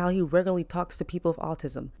Rosa is how he regularly talks to people with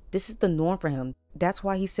autism. This is the norm for him. That's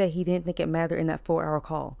why he said he didn't think it mattered in that 4-hour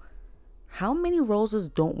call. How many Rosas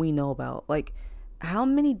don't we know about? Like, how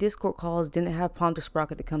many Discord calls didn't have Ponder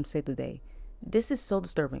Sprocket to come save the day? This is so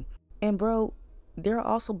disturbing. And bro, there are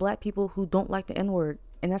also black people who don't like the N-word,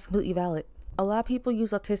 and that's completely valid. A lot of people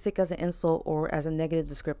use autistic as an insult or as a negative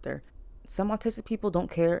descriptor. Some autistic people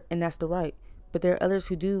don't care, and that's the right. But there are others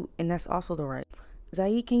who do, and that's also the right.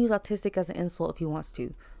 Zaid can use autistic as an insult if he wants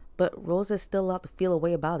to, but Rosa is still allowed to feel a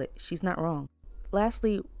way about it. She's not wrong.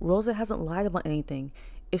 Lastly, Rosa hasn't lied about anything.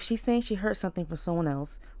 If she's saying she heard something from someone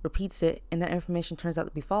else, repeats it, and that information turns out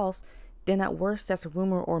to be false, then at worst that's a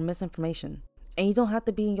rumor or misinformation. And you don't have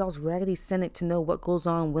to be in y'all's raggedy senate to know what goes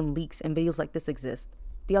on when leaks and videos like this exist.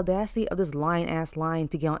 The audacity of this lying-ass lying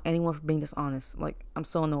to get on anyone for being dishonest. Like, I'm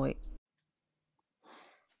so annoyed.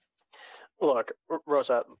 Look,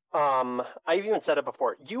 Rosa, I've even said it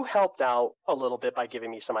before. You helped out a little bit by giving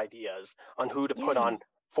me some ideas on who to put on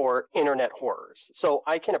for internet horrors. So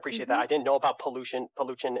I can appreciate that. I didn't know about pollution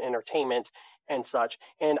entertainment and such.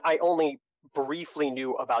 And I only briefly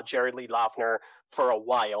knew about Jared Lee Loughner for a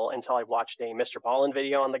while until I watched a Mr. Ballin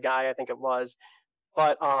video on the guy, I think it was.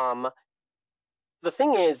 But the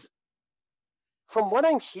thing is, from what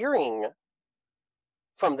I'm hearing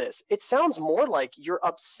from this, it sounds more like you're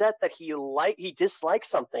upset that he dislikes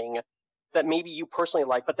something that maybe you personally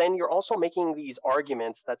like, but then you're also making these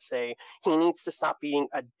arguments that say he needs to stop beating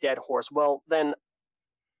a dead horse. Well, then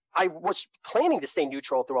I was planning to stay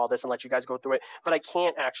neutral through all this and let you guys go through it, but I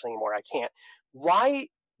can't actually anymore. I can't. Why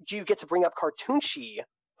do you get to bring up Cartoonshi,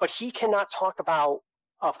 but he cannot talk about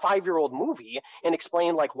a 5-year-old movie and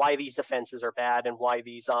explain like why these defenses are bad and why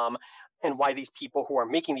these people who are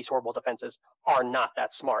making these horrible defenses are not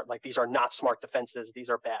that smart? Like, these are not smart defenses. These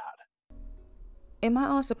are bad. In my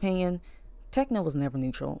honest opinion, Tek-no was never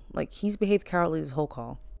neutral. Like, he's behaved cowardly this whole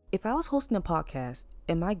call. If I was hosting a podcast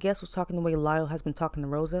and my guest was talking the way Lyle has been talking to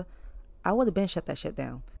Rosa, I would have been shut that shit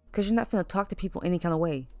down. Cause you're not finna talk to people any kind of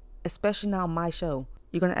way. Especially now on my show.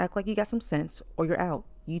 You're gonna act like you got some sense or you're out.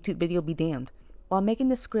 YouTube video be damned. While making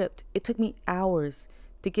this script, it took me hours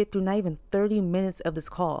to get through not even 30 minutes of this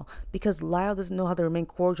call because Lyle doesn't know how to remain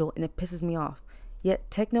cordial and it pisses me off.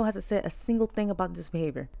 Yet Tek-no hasn't said a single thing about this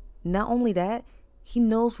behavior. Not only that, he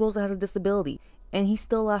knows Rosa has a disability and he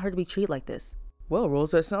still allowed her to be treated like this. Well,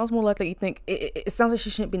 Rosa, it sounds more like that you think. It sounds like she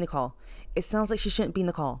shouldn't be in the call. It sounds like she shouldn't be in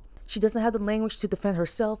the call. She doesn't have the language to defend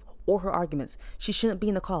herself or her arguments. She shouldn't be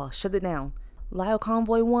in the call. Shut it down. Lio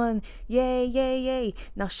Convoy won. Yay, yay, yay.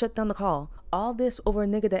 Now shut down the call. All this over a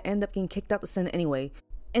nigga that ended up getting kicked out the Senate anyway.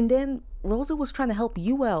 And then Rosa was trying to help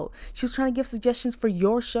you out. She was trying to give suggestions for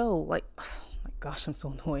your show. Like, oh my gosh, I'm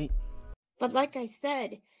so annoyed. But like I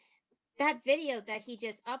said, that video that he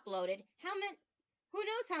just uploaded, who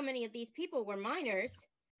knows how many of these people were minors?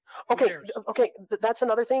 Okay, that's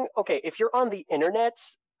another thing. Okay, if you're on the internet,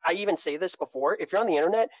 I even say this before, if you're on the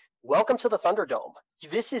internet, welcome to the Thunderdome.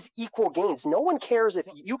 This is equal gains. No one cares if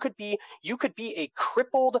you could be a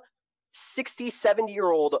crippled 60,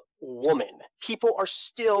 70-year-old woman. People are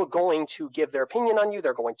still going to give their opinion on you.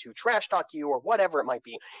 They're going to trash talk you or whatever it might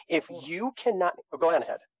be. If you cannot, go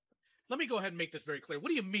ahead. Let me go ahead and make this very clear. What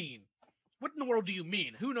do you mean? What in the world do you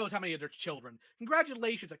mean? Who knows how many of their children?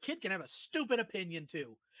 Congratulations, a kid can have a stupid opinion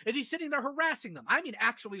too. Is he sitting there harassing them? I mean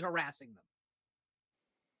actually harassing them.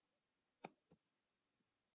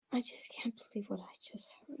 I just can't believe what I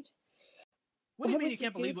just heard. What do you mean you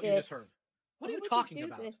can't believe what you just heard? What are you talking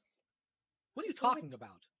about? What are you talking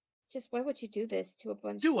about? Just why would you do this to a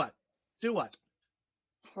bunch? Do what? Do what?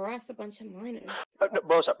 Harass a bunch of minors.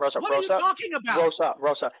 Rosa. What are you talking about?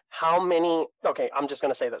 Rosa, how many, okay, I'm just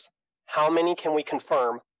going to say this. How many can we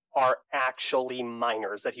confirm are actually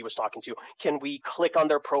minors that he was talking to? Can we click on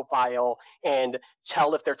their profile and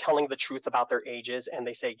tell if they're telling the truth about their ages and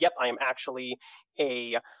they say, yep, I am actually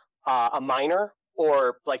a minor?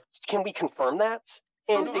 Or like, can we confirm that?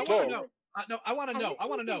 And No, I want again, to know. No, I want to know. I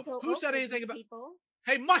want to know who said anything about. People.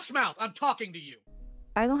 Hey, Mushmouth, I'm talking to you.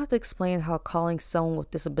 I don't have to explain how calling someone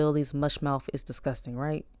with disabilities mushmouth is disgusting,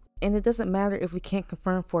 right? And it doesn't matter if we can't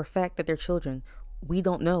confirm for a fact that they're children. We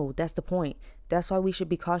don't know. That's the point. That's why we should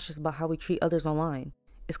be cautious about how we treat others online.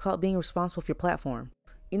 It's called being responsible for your platform.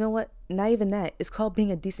 You know what? Not even that. It's called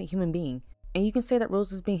being a decent human being. And you can say that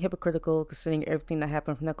Rose is being hypocritical considering everything that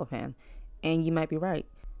happened from Necklefan. And you might be right.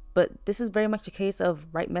 But this is very much a case of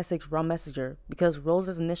right message, wrong messenger, because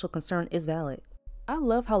Rose's initial concern is valid. I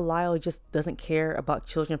love how Lio just doesn't care about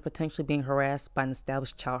children potentially being harassed by an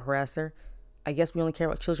established child harasser. I guess we only care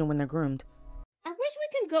about children when they're groomed. I wish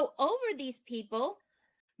we can go over these people.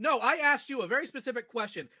 No, I asked you a very specific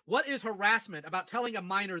question. What is harassment about telling a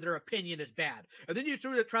minor their opinion is bad? And then you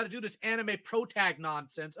try to do this anime protag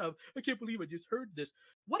nonsense of, I can't believe I just heard this.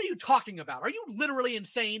 What are you talking about? Are you literally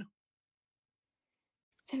insane?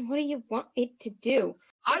 Then what do you want me to do?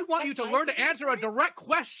 I want you to learn to answer a direct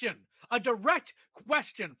question. A direct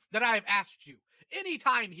question that I have asked you.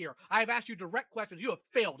 Anytime here, I have asked you direct questions. You have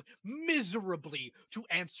failed miserably to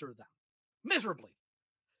answer them. Miserably.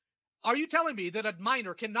 Are you telling me that a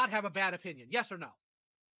minor cannot have a bad opinion? Yes or no?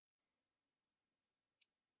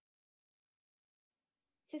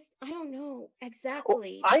 Just, I don't know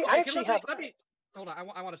exactly. I Okay, actually have. Let me hold on.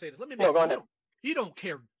 I want to say this. Let me No, make go ahead. You don't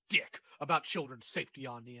care dick about children's safety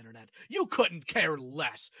on the internet. You couldn't care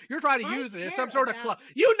less. You're trying to I use it as care some sort of about- club.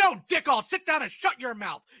 You know, dickhole, sit down and shut your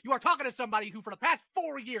mouth. You are talking to somebody who, for the past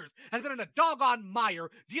 4 years, has been in a doggone mire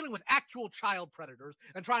dealing with actual child predators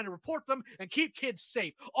and trying to report them and keep kids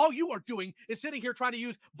safe. All you are doing is sitting here trying to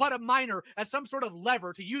use but a minor as some sort of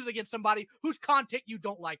lever to use against somebody whose content you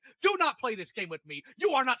don't like. Do not play this game with me.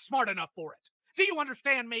 You are not smart enough for it. Do you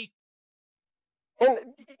understand me? And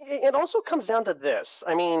it also comes down to this.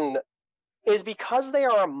 I mean, is because they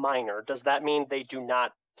are a minor, does that mean they do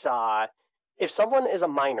not, if someone is a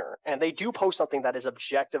minor and they do post something that is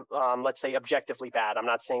objective, let's say objectively bad, I'm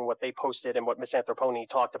not saying what they posted and what Miss Anthroponi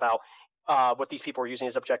talked about, what these people are using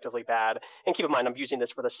is objectively bad. And keep in mind, I'm using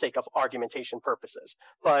this for the sake of argumentation purposes.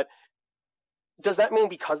 But does that mean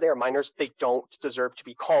because they are minors, they don't deserve to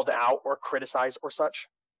be called out or criticized or such?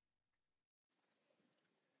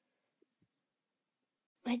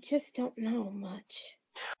 I just don't know much.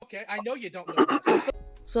 Okay, I know you don't know.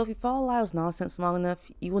 So if you follow Lio's nonsense long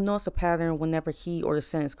enough, you will notice a pattern whenever he or the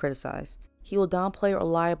Senate is criticized. He will downplay or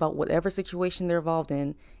lie about whatever situation they're involved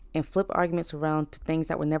in and flip arguments around to things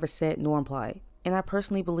that were never said nor implied. And I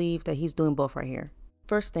personally believe that he's doing both right here.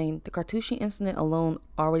 First thing, the Cartoonshi incident alone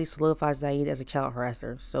already solidifies Zaid as a child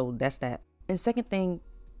harasser, so that's that. And second thing,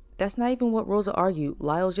 that's not even what Rosa argued.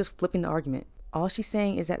 Lio's just flipping the argument. All she's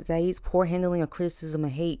saying is that Zaid's poor handling of criticism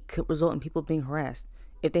and hate could result in people being harassed,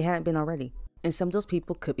 if they hadn't been already. And some of those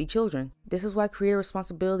people could be children. This is why creator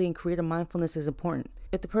responsibility and creator mindfulness is important.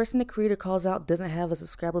 If the person the creator calls out doesn't have a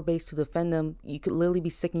subscriber base to defend them, you could literally be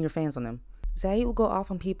sicking your fans on them. Zaid will go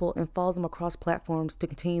off on people and follow them across platforms to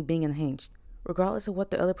continue being unhinged. Regardless of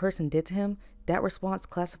what the other person did to him, that response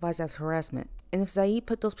classifies as harassment. And if Zaid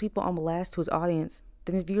put those people on blast to his audience,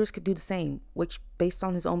 then his viewers could do the same, which, based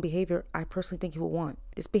on his own behavior, I personally think he would want.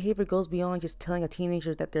 This behavior goes beyond just telling a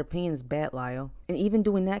teenager that their opinion is bad, Lio. And even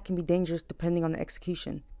doing that can be dangerous depending on the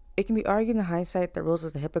execution. It can be argued in hindsight that Rose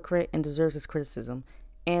is a hypocrite and deserves his criticism,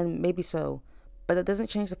 and maybe so, but that doesn't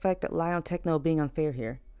change the fact that Lio and Tek-no are being unfair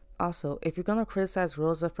here. Also, if you're gonna criticize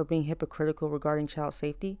Rosa for being hypocritical regarding child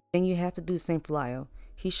safety, then you have to do the same for Lio.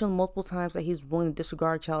 He's shown multiple times that he's willing to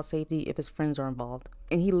disregard child safety if his friends are involved.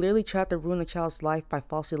 And he literally tried to ruin a child's life by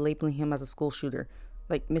falsely labeling him as a school shooter.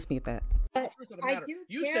 Like, miss me with that. But Truth of the I matter, do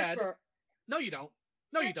you care said, for... no you don't.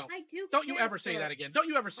 No, you But don't. I do Don't you care ever say for that again. Don't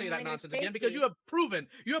you ever say that minor nonsense again, because safety. you have proven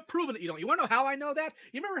that you don't. You want to know how I know that?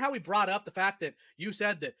 You remember how we brought up the fact that you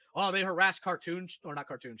said that, oh, they harassed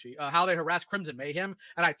how they harassed Crimson Mayhem,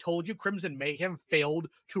 and I told you Crimson Mayhem failed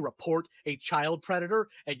to report a child predator,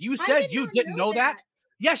 and you I said did you not didn't know that? that.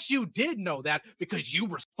 Yes, you did know that because you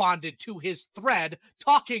responded to his thread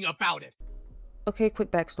talking about it. Okay,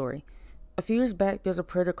 quick backstory. A few years back, there's a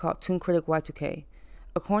predator called Toon Critic Y2K.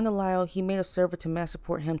 According to Lio, he made a server to mass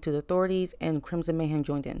report him to the authorities, and Crimson Mayhem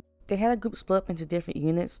joined in. They had a group split up into different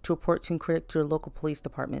units to report Toon Critic to the local police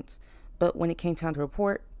departments, but when it came time to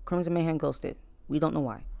report, Crimson Mayhem ghosted. We don't know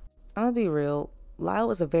why. I'm gonna be real,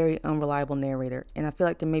 Lio is a very unreliable narrator, and I feel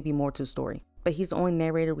like there may be more to the story. But he's the only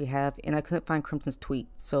narrator we have, and I couldn't find Crimson's tweet,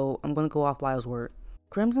 so I'm gonna go off Lio's word.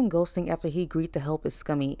 Crimson ghosting after he agreed to help is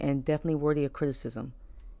scummy and definitely worthy of criticism.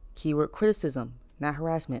 Keyword criticism, not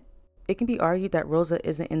harassment. It can be argued that Rosa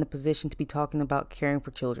isn't in the position to be talking about caring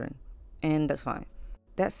for children, and that's fine.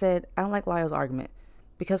 That said, I don't like Lio's argument,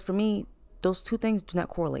 because for me, those two things do not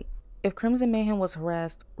correlate. If Crimson Mayhem was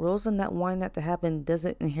harassed, Rosa not wanting that to happen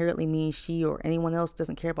doesn't inherently mean she or anyone else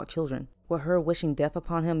doesn't care about children. Would her wishing death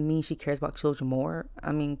upon him mean she cares about children more?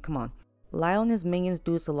 I mean, come on. Lio and his minions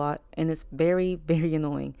do this a lot, and it's very, very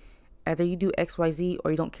annoying. Either you do XYZ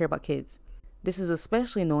or you don't care about kids. This is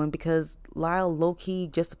especially annoying because Lio low-key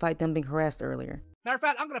justified them being harassed earlier. Matter of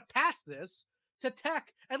fact, I'm going to pass this to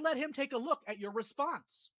Tech and let him take a look at your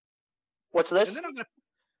response. What's this? And then I'm going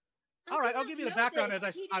to... All right, I'll give you the background as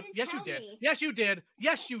yes, you did. Yes, you did.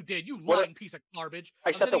 Yes, you did. You lying piece of garbage.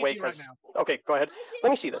 I set the weight because... Okay, go ahead. Let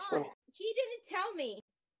me see this. He didn't tell me.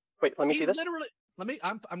 Wait, let me see this. Literally,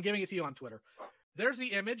 I'm giving it to you on Twitter. There's the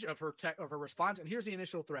image of her response, and here's the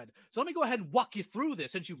initial thread. So let me go ahead and walk you through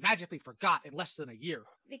this since you magically forgot in less than a year.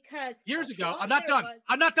 Because years ago, I'm not done.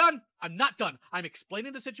 I'm not done. I'm not done. I'm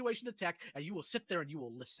explaining the situation to Tech, and you will sit there and you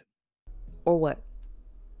will listen. Or what?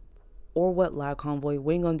 Or what, Lio Convoy?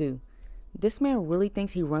 What are you gonna do? This man really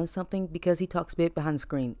thinks he runs something because he talks big behind the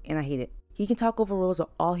screen, and I hate it. He can talk over Rosa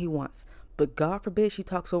all he wants, but God forbid she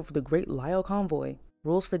talks over the great Lio Convoy.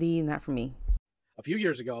 Rules for thee, not for me. A few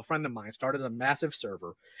years ago, a friend of mine started a massive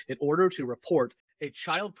server in order to report a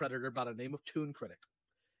child predator by the name of Toon Critic.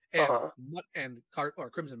 And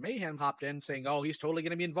Crimson Mayhem hopped in saying, oh, he's totally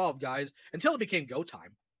going to be involved, guys, until it became go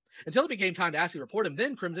time. Until it became time to actually report him.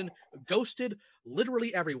 Then Crimson ghosted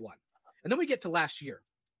literally everyone. And then we get to last year.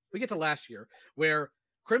 Where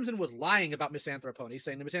Crimson was lying about Misanthropony,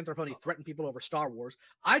 saying that Misanthropony threatened people over Star Wars.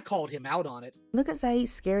 I called him out on it. Look at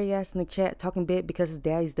Zaid's scary ass in the chat talking big because his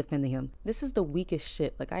daddy's defending him. This is the weakest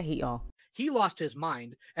shit. Like, I hate y'all. He lost his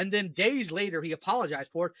mind, and then days later he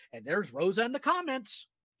apologized for it, and there's Rosa in the comments.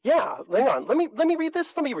 Yeah, hang on. Let me read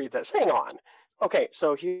this. Hang on. Okay,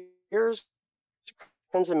 so here's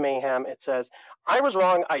Crimson Mayhem. It says, I was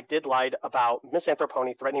wrong. I did lie about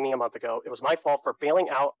Misanthropony threatening me a month ago. It was my fault for bailing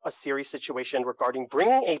out a serious situation regarding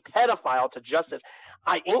bringing a pedophile to justice.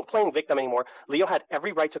 I ain't playing victim anymore. Lio had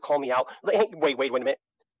every right to call me out. Hey, wait a minute.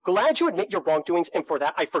 Glad you admit your wrongdoings, and for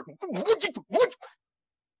that, I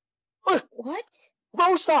What?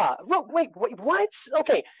 Rosa! Wait, what?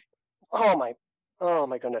 Okay. Oh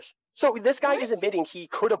my goodness. So this guy is admitting he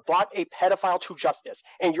could have brought a pedophile to justice,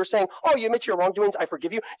 and you're saying, "Oh, you admit your wrongdoings, I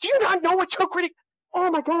forgive you." Do you not know what your critic? Oh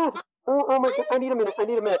my god! Oh my god! I need a minute.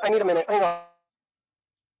 Hang on.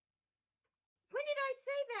 When did I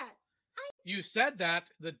say that? You said that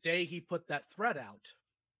the day he put that thread out.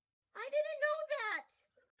 I didn't know that.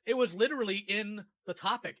 It was literally in the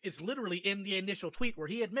topic. It's literally in the initial tweet where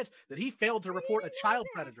he admits that he failed to report a child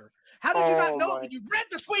predator. How did you not know when you read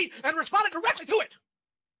the tweet and responded directly to it?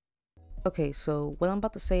 Okay, so what I'm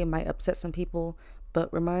about to say might upset some people,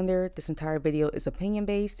 but reminder, this entire video is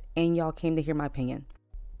opinion-based, and y'all came to hear my opinion.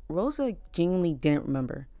 Rosa genuinely didn't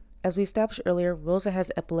remember. As we established earlier, Rosa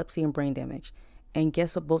has epilepsy and brain damage, and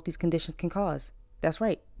guess what both these conditions can cause? That's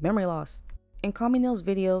right, memory loss. In CallMeNil's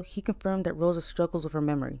video, he confirmed that Rosa struggles with her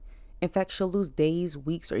memory. In fact, she'll lose days,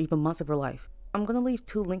 weeks, or even months of her life. I'm going to leave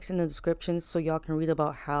 2 links in the description so y'all can read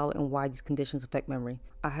about how and why these conditions affect memory.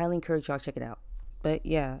 I highly encourage y'all to check it out. But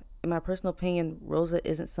yeah, in my personal opinion, Rosa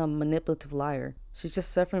isn't some manipulative liar. She's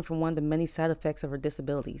just suffering from one of the many side effects of her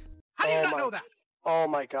disabilities. How do you not know that? Oh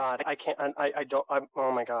my god. I can't, I don't,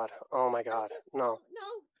 oh my god. No. No.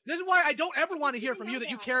 This is why I don't ever want to hear from you that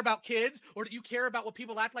you care about kids or that you care about what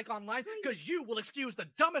people act like online, because you will excuse the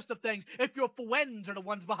dumbest of things if your friends are the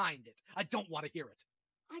ones behind it. I don't want to hear it.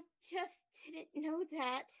 I just didn't know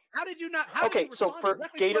that. How did you not? Okay, so for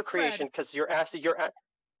Gator Creation, because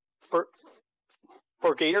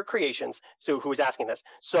for Gator Creations, so who is asking this?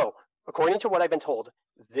 So, according to what I've been told,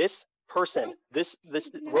 this person, this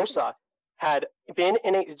Rosa, had been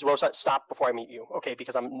in a... Rosa, stop before I meet you, okay?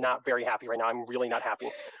 Because I'm not very happy right now. I'm really not happy.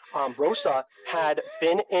 Rosa had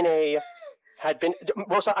been in a...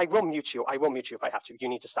 Rosa, I will mute you. I will mute you if I have to. You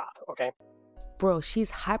need to stop, okay? Bro,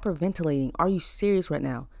 she's hyperventilating. Are you serious right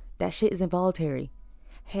now? That shit is involuntary.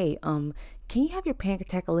 Hey, can you have your panic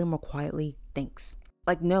attack a little more quietly? Thanks.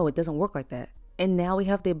 Like, no, it doesn't work like that. And now we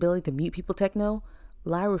have the ability to mute people, Tek-no?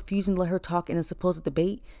 Lio refusing to let her talk in a supposed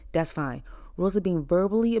debate? That's fine. Rosa being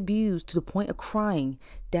verbally abused to the point of crying?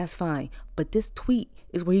 That's fine. But this tweet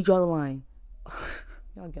is where you draw the line.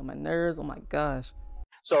 Y'all get on my nerves. Oh my gosh.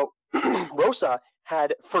 So, Rosa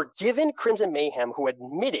had forgiven Crimson Mayhem, who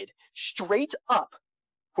admitted straight up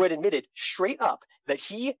that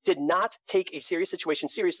he did not take a serious situation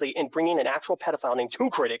seriously in bringing an actual pedophile named Toon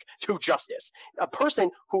Critic to justice. A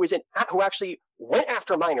person who actually went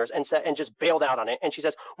after minors and just bailed out on it. And she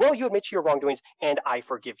says, well, you admit to your wrongdoings and I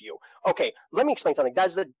forgive you. Okay, let me explain something.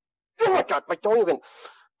 That's oh my God, like, don't even,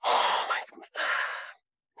 oh my God.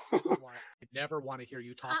 I never want to hear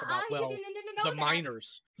you talk about, the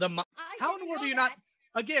minors. How in the world do you not?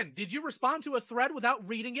 Again, did you respond to a thread without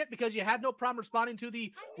reading it because you had no problem responding to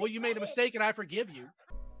the, well, you made a mistake and I forgive you?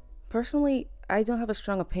 Personally, I don't have a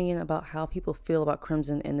strong opinion about how people feel about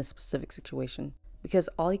Crimson in this specific situation, because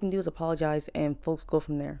all he can do is apologize and folks go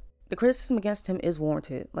from there. The criticism against him is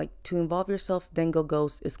warranted, like to involve yourself then go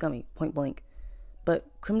ghost is scummy, point blank. But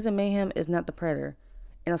Crimson Mayhem is not the predator,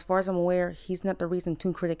 and as far as I'm aware, he's not the reason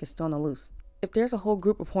Toon Critic is still on the loose. If there's a whole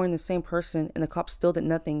group reporting the same person and the cops still did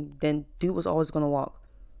nothing, then dude was always going to walk.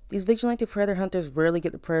 These vigilante predator hunters rarely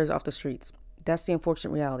get the predators off the streets. That's the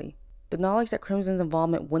unfortunate reality. The knowledge that Crimson's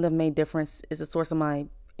involvement wouldn't have made difference is the source of my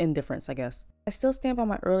indifference, I guess. I still stand by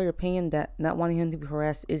my earlier opinion that not wanting him to be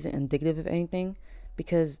harassed isn't indicative of anything,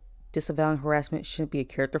 because disavowing harassment shouldn't be a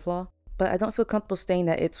character flaw. But I don't feel comfortable saying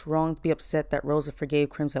that it's wrong to be upset that Rosa forgave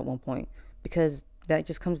Crimson at one point, because that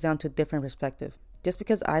just comes down to a different perspective. Just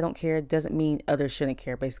because I don't care doesn't mean others shouldn't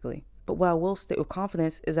care, basically. But what I will state with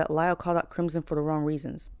confidence is that Lio called out Crimson for the wrong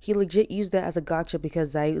reasons. He legit used that as a gotcha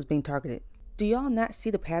because Zaid was being targeted. Do y'all not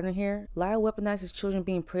see the pattern here? Lio weaponizes children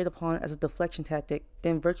being preyed upon as a deflection tactic,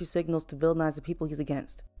 then virtue signals to villainize the people he's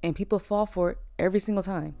against. And people fall for it every single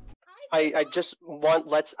time. I just want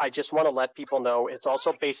to let people know it's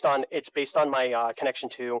also based on my connection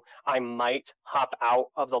too. I might hop out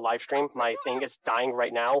of the live stream. My thing is dying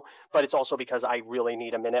right now, but it's also because I really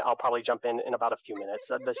need a minute. I'll probably jump in about a few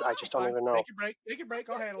minutes. I just don't even know. Take a break.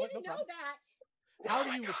 Go ahead. No problem. How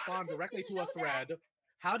do you respond directly to a thread?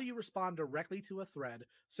 How do you respond directly to a thread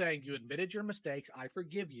saying you admitted your mistakes, I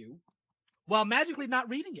forgive you, while magically not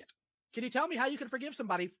reading it? Can you tell me how you can forgive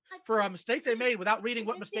somebody for a mistake they made without reading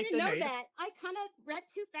what mistake they made? That. I kind of read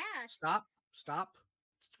too fast. Stop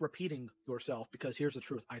repeating yourself, because here's the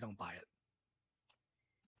truth. I don't buy it.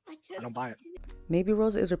 I don't buy it. Maybe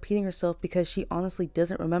Rosa is repeating herself because she honestly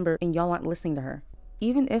doesn't remember and y'all aren't listening to her.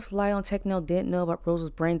 Even if Lio and Tek-no didn't know about Rosa's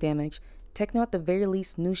brain damage, Tek-no at the very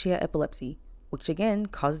least knew she had epilepsy, which again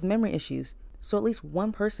causes memory issues. So at least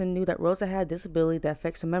one person knew that Rosa had a disability that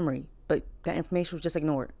affects her memory, but that information was just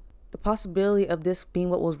ignored. The possibility of this being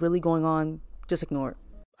what was really going on, just ignore it.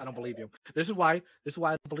 I don't believe you. This is why I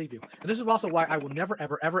don't believe you. And this is also why I will never,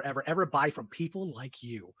 ever buy from people like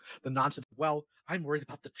you the nonsense. Well, I'm worried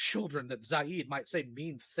about the children that Zaid might say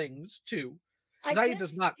mean things to. Zaid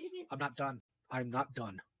does not. I'm not done. I'm not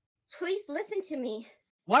done. Please listen to me.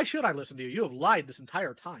 Why should I listen to you? You have lied this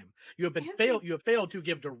entire time. You have failed. You have failed to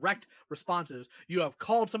give direct responses. You have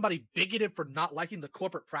called somebody bigoted for not liking the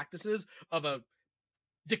corporate practices of a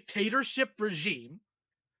dictatorship regime.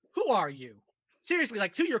 Who are you? Seriously,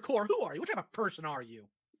 like, to your core, who are you? What type of person are you?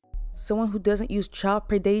 Someone who doesn't use child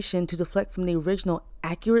predation to deflect from the original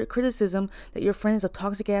accurate criticism that your friend is a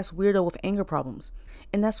toxic ass weirdo with anger problems.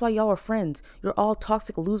 And that's why y'all are friends. You're all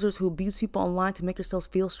toxic losers who abuse people online to make yourselves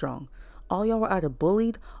feel strong. All y'all were either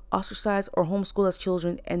bullied, ostracized, or homeschooled as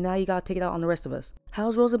children, and now you gotta take it out on the rest of us.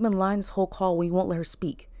 How's Rosa been lying this whole call when you won't let her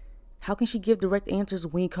speak? How can she give direct answers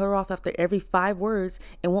when you cut her off after every 5 words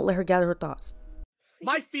and won't let her gather her thoughts?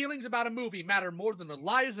 My feelings about a movie matter more than the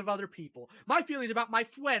lives of other people. My feelings about my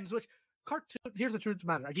friends, which here's the truth of the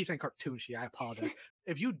matter. I keep saying Cartoonshi. I apologize.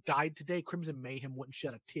 If you died today, Crimson Mayhem wouldn't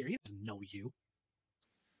shed a tear. He doesn't know you.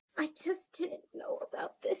 I just didn't know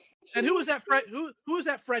about this. And who was that friend? Who was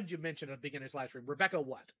that friend you mentioned at the beginning of this live stream? Rebecca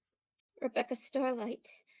what? Rebecca Starlight.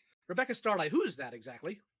 Rebecca Starlight. Who is that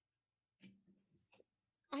exactly?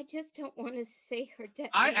 I just don't want to say her dead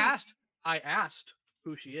name. I asked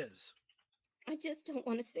who she is. I just don't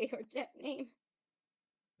want to say her dead name.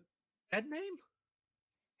 Dead name?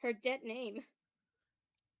 Her dead name.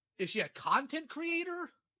 Is she a content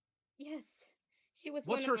creator? Yes. She was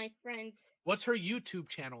one of my friends. What's her YouTube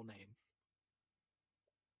channel name?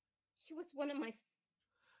 She was one of my...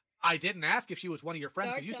 I didn't ask if she was one of your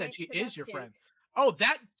friends, because you said she is your friend. Oh,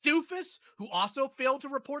 that doofus who also failed to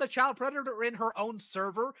report a child predator in her own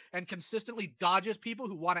server and consistently dodges people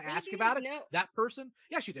who want to ask about it? That person?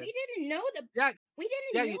 Yeah, she did. We didn't know we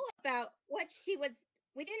didn't know about what she was...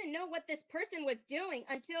 We didn't know what this person was doing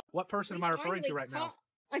until... What person am I referring to right now?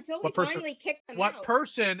 Until we finally kicked them out. What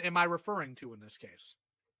person am I referring to in this case?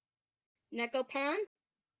 Nekopan?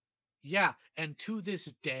 Yeah, and to this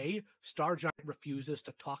day, Star Giant refuses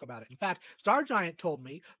to talk about it. In fact, Star Giant told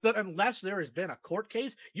me that unless there has been a court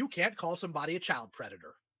case, you can't call somebody a child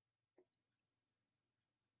predator.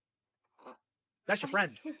 That's your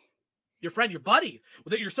friend. Your friend, your buddy,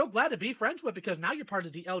 that you're so glad to be friends with because now you're part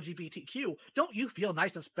of the LGBTQ. Don't you feel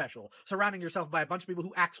nice and special surrounding yourself by a bunch of people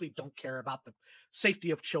who actually don't care about the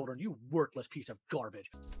safety of children, you worthless piece of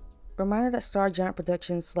garbage? Reminder that Star Giant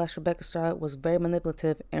Productions / Rebecca Stroud was very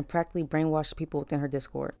manipulative and practically brainwashed people within her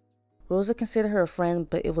Discord. Rosa considered her a friend,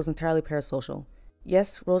 but it was entirely parasocial.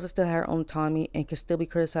 Yes, Rosa still had her own autonomy and can still be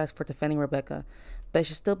criticized for defending Rebecca, but it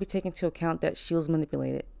should still be taken into account that she was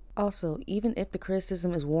manipulated. Also, even if the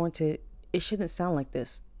criticism is warranted, it shouldn't sound like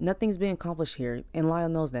this. Nothing's being accomplished here, and Lio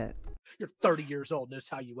knows that. You're 30 years old and this is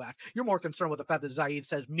how you act. You're more concerned with the fact that Zaid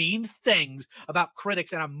says mean things about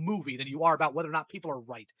critics in a movie than you are about whether or not people are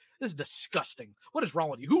right. This is disgusting. What is wrong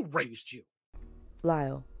with you? Who raised you?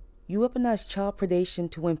 Lio, you weaponize child predation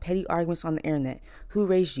to win petty arguments on the internet. Who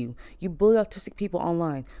raised you? You bully autistic people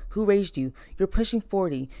online. Who raised you? You're pushing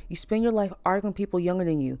 40. You spend your life arguing with people younger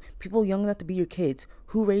than you, people young enough to be your kids.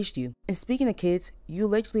 Who raised you? And speaking of kids, you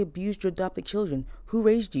allegedly abused your adopted children. Who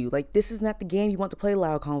raised you? Like, this is not the game you want to play,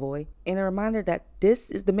 Lio Convoy. And a reminder that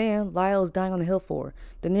this is the man Lio is dying on the hill for.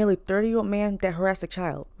 The nearly 30-year-old man that harassed a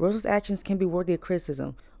child. Rosa's actions can be worthy of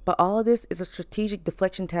criticism, but all of this is a strategic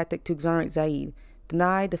deflection tactic to exonerate Zaid.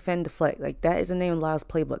 Deny, defend, deflect. Like, that is the name of Lio's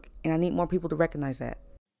playbook, and I need more people to recognize that.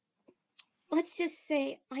 Let's just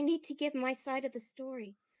say I need to give my side of the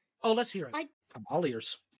story. Oh, let's hear it. I'm all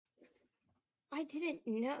ears. I didn't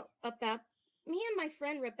know about... Me and my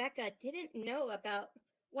friend Rebecca didn't know about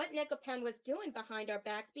what Nekopon was doing behind our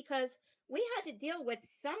backs because we had to deal with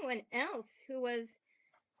someone else who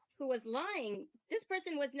was lying. This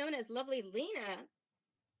person was known as Lovely Lena.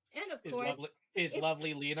 And of course... Is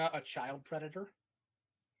Lovely Lena a child predator?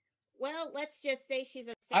 Well, let's just say she's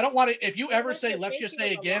a... I don't want to... If you ever say, let's just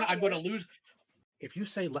say again, I'm going to lose... If you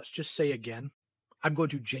say, let's just say again, I'm going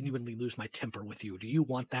to genuinely lose my temper with you. Do you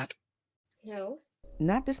want that? No.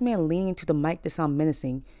 Not this man leaning into the mic to sound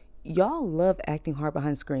menacing. Y'all love acting hard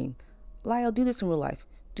behind the screen. Lio, do this in real life.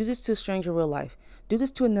 Do this to a stranger in real life. Do this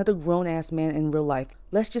to another grown-ass man in real life.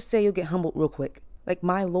 Let's just say you'll get humbled real quick. Like,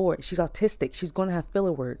 my lord, she's autistic. She's going to have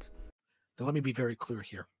filler words. Now, let me be very clear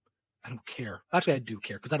here. I don't care. Actually, I do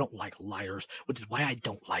care because I don't like liars, which is why I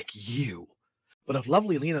don't like you. But if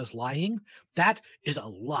Lovely Lena's lying, that is a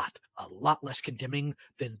lot less condemning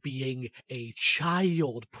than being a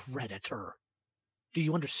child predator. Do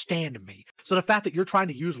you understand me? So the fact that you're trying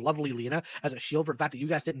to use Lovely Lena as a shield for the fact that you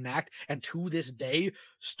guys didn't act, and to this day,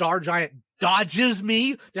 Star Giant dodges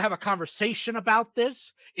me to have a conversation about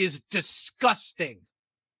this, is disgusting.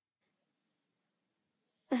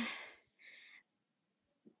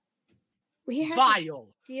 We have vile,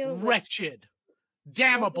 to deal wretched,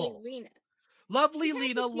 damnable. Lovely Lena. Lovely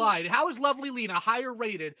Lena lied. How is Lovely Lena higher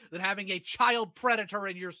rated than having a child predator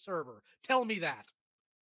in your server? Tell me that.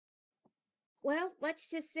 Well, let's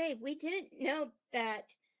just say we didn't know that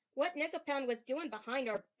what Nekopon was doing behind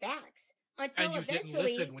our backs until And you eventually...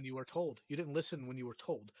 didn't listen when you were told. You didn't listen when you were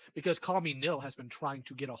told. Because CallMeNil has been trying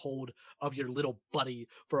to get a hold of your little buddy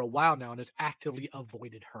for a while now and has actively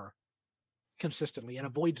avoided her. Consistently. And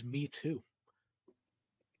avoids me too.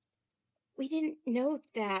 We didn't know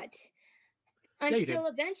that until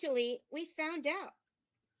eventually we found out.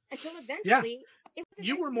 Until eventually... Yeah.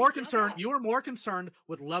 You were more concerned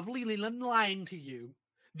with Lovely Lena lying to you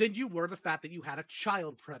than you were the fact that you had a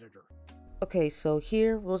child predator. Okay, so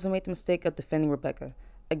here Rosa made the mistake of defending Rebecca.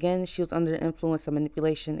 Again, she was under the influence of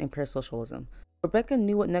manipulation and parasocialism. Rebecca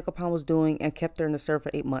knew what Nekopon was doing and kept her in the server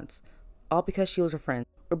for 8 months, all because she was her friend.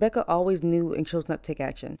 Rebecca always knew and chose not to take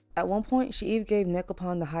action. At one point, she even gave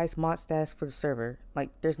Nekopon the highest mod status for the server. Like,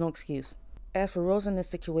 there's no excuse. As for Rosa in this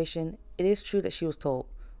situation, it is true that she was told.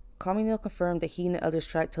 CallMeNil confirmed that he and the others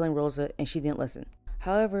tried telling Rosa and she didn't listen.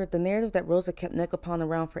 However, the narrative that Rosa kept Nekopon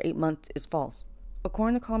around for 8 months is false.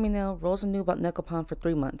 According to CallMeNil, Rosa knew about Nekopon for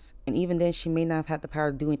 3 months, and even then she may not have had the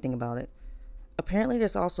power to do anything about it. Apparently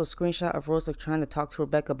there's also a screenshot of Rosa trying to talk to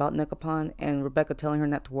Rebecca about Nekopon and Rebecca telling her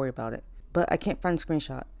not to worry about it. But I can't find the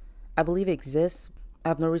screenshot. I believe it exists. I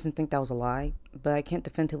have no reason to think that was a lie, but I can't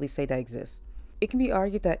definitively say that exists. It can be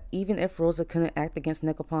argued that even if Rosa couldn't act against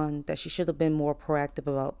Nekopon, that she should have been more proactive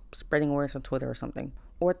about spreading awareness on Twitter or something.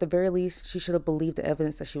 Or at the very least, she should have believed the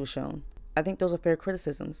evidence that she was shown. I think those are fair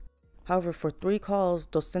criticisms. However, for 3 calls,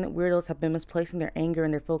 those Senate weirdos have been misplacing their anger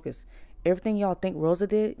and their focus. Everything y'all think Rosa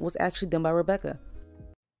did was actually done by Rebecca.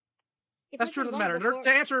 That's true to the matter. To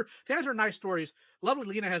answer nice stories, Lovely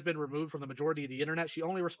Lena has been removed from the majority of the internet. She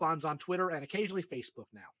only responds on Twitter and occasionally Facebook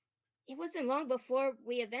now. It wasn't long before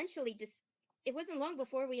we eventually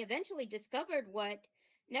discovered what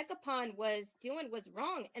Nekopon was doing was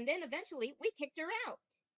wrong, and then eventually we kicked her out.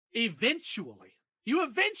 Eventually? You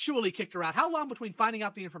eventually kicked her out. How long between finding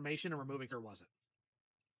out the information and removing her was it?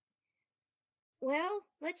 Well,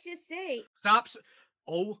 let's just say. Stop.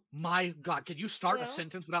 Oh my God. Can you start a Well,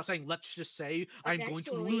 sentence without saying, let's just say? I'm going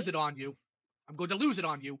to eventually. lose it on you. I'm going to lose it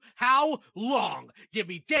on you. How long? Give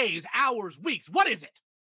me days, hours, weeks. What is it?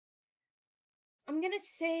 I'm gonna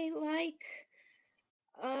say like,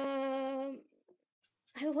 I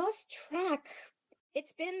lost track.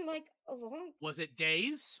 It's been like a long, Was it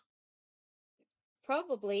days?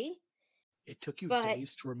 probably. It took you But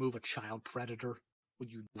days to remove a child predator when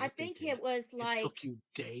you knew I what they think did? it was It like took you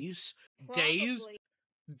days? Days? probably,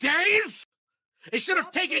 Days? It should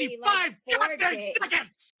have taken you probably like 5 4 goddamn days.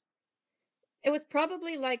 seconds! It was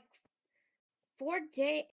probably like 4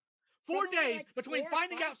 days. 4 Probably days like between 4 or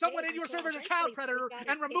finding 5 out someone days in your until server is a eventually child we predator got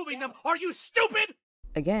her and removing kicked them. out. Are you stupid?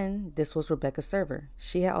 Again, this was Rebecca's server.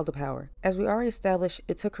 She had all the power. As we already established,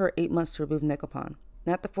 it took her 8 months to remove Nekopon,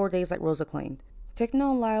 not the 4 days like Rosa claimed.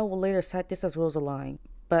 Tek-no and Lio will later cite this as Rosa lying,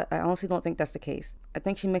 but I honestly don't think that's the case. I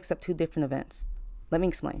think she mixed up 2 different events. Let me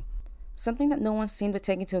explain. Something that no one seemed to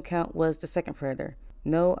take into account was the second predator.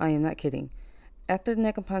 No, I am not kidding. After the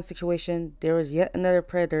Nekopon situation, there was yet another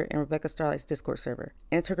predator in Rebecca Starlight's Discord server,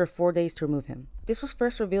 and it took her 4 days to remove him. This was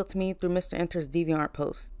first revealed to me through Mr. Enter's Deviantart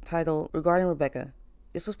post, titled Regarding Rebecca.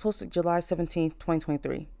 This was posted July 17,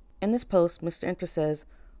 2023. In this post, Mr. Enter says,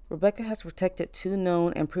 Rebecca has protected 2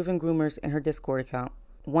 known and proven groomers in her Discord account,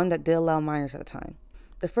 one that did allow minors at the time.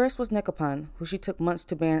 The first was Nekopon, who she took months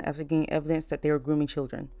to ban after getting evidence that they were grooming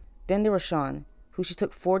children. Then there was Sean, who she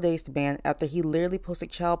took 4 days to ban after he literally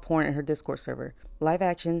posted child porn in her Discord server, live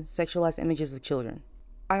action, sexualized images of children.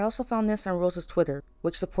 I also found this on Rosa's Twitter,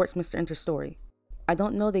 which supports Mr. Enter's story. I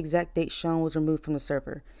don't know the exact date Sean was removed from the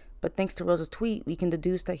server, but thanks to Rosa's tweet, we can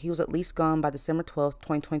deduce that he was at least gone by December 12,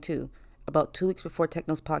 2022, about 2 weeks before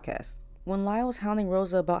Tek-no's podcast. When Lio was hounding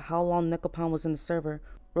Rosa about how long Nekopon was in the server,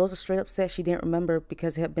 Rosa straight up said she didn't remember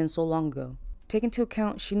because it had been so long ago. Take into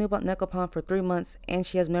account she knew about Nekopon for 3 months and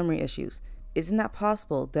she has memory issues. Isn't that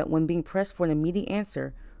possible that when being pressed for an immediate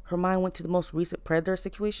answer, her mind went to the most recent predator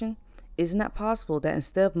situation? Isn't that possible that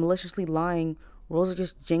instead of maliciously lying, Rosa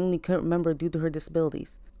just genuinely couldn't remember due to her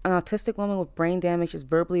disabilities? An autistic woman with brain damage is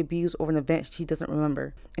verbally abused over an event she doesn't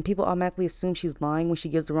remember, and people automatically assume she's lying when she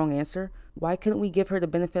gives the wrong answer? Why couldn't we give her the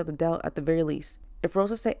benefit of the doubt at the very least? If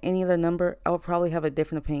Rosa said any other number, I would probably have a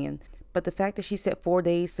different opinion, but the fact that she said 4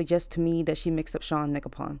 days suggests to me that she mixed up Sean and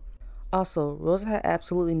Nekopon. Also, Rosa had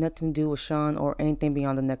absolutely nothing to do with Sean or anything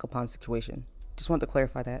beyond the Nekopon situation. Just want to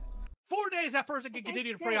clarify that. 4 days that person can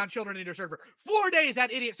continue to prey on children in your server. 4 days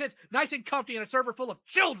that idiot sits nice and comfy in a server full of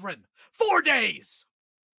children. 4 days!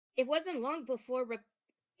 It wasn't long before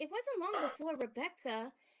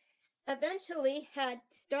Rebecca eventually had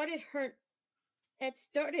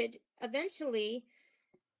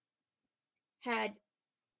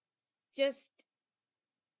just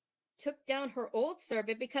took down her old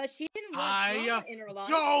server because she didn't want drama in her life.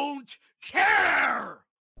 Don't care!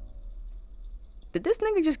 Did this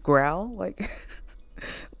nigga just growl? Like,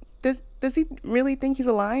 does he really think he's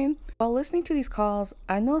a lion? While listening to these calls,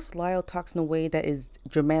 I noticed Lio talks in a way that is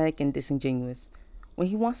dramatic and disingenuous. When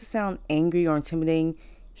he wants to sound angry or intimidating,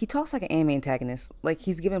 he talks like an anime antagonist, like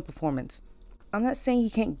he's giving a performance. I'm not saying he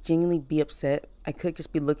can't genuinely be upset. I could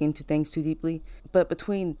just be looking into things too deeply. But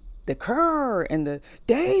between the cur and the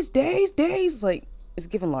days, like, it's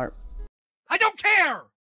giving LARP. I don't care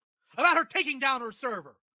about her taking down her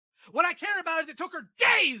server. What I care about is it took her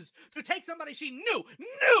days to take somebody she knew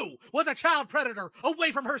was a child predator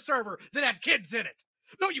away from her server that had kids in it.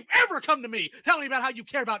 Don't you ever come to me telling me about how you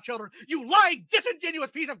care about children, you lying,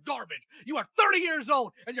 disingenuous piece of garbage. You are 30 years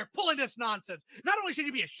old and you're pulling this nonsense. Not only should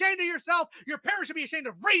you be ashamed of yourself, your parents should be ashamed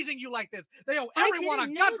of raising you like this. They owe everyone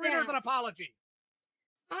on God's earth an apology.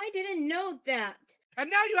 I didn't know that. And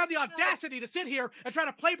now you have the audacity to sit here and try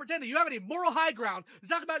to play pretend that you have any moral high ground to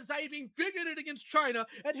talk about Zaid being bigoted against China,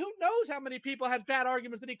 and who knows how many people had bad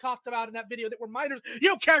arguments that he talked about in that video that were minors. You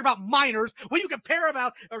don't care about minors. What you care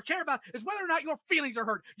about is whether or not your feelings are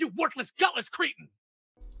hurt, you worthless, gutless cretin.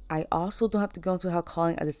 I also don't have to go into how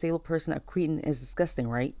calling a disabled person a cretin is disgusting,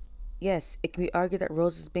 right? Yes, it can be argued that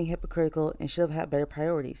Rose is being hypocritical and should have had better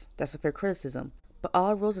priorities. That's a fair criticism. But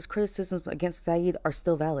all of Rose's criticisms against Zaid are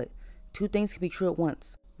still valid. 2 things can be true at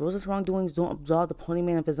once. Rose's wrongdoings don't absolve the pony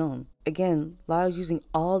man of his own. Again, Lio's using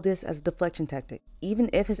all this as a deflection tactic. Even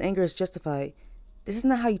if his anger is justified, this is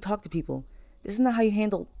not how you talk to people. This is not how you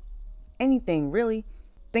handle anything, really.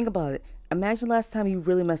 Think about it. Imagine last time you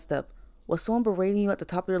really messed up. Was someone berating you at the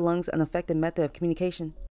top of your lungs an effective method of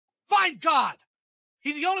communication? Find God!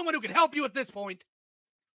 He's the only one who can help you at this point.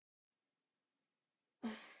 Go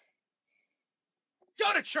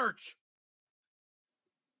to church!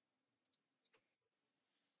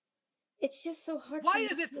 It's just so hard. Why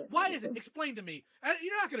is it? Why is it? Explain to me.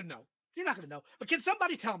 You're not gonna know. You're not gonna know. But can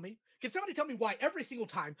somebody tell me? Can somebody tell me why every single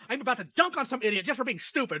time I'm about to dunk on some idiot just for being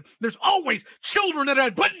stupid, there's always children that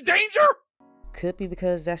are put in danger? Could be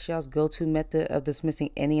because that's y'all's go-to method of dismissing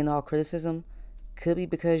any and all criticism. Could be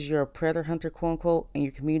because you're a predator hunter, quote unquote, and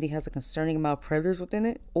your community has a concerning amount of predators within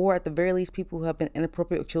it. Or at the very least, people who have been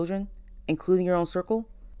inappropriate with children, including your own circle.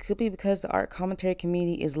 Could be because the art commentary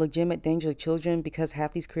community is legitimate danger to children because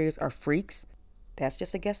half these creators are freaks. That's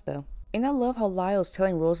just a guess though. And I love how Lio's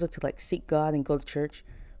telling Rosa to like seek God and go to church.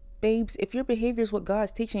 Babes, if your behavior is what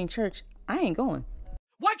God's teaching in church, I ain't going.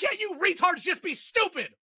 Why can't you retards just be stupid?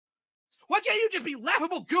 Why can't you just be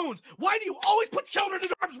laughable goons? Why do you always put children in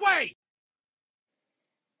harm's way?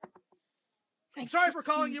 I'm sorry for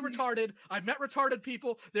calling you retarded. I've met retarded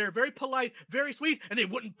people. They're very polite, very sweet, and they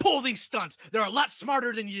wouldn't pull these stunts. They're a lot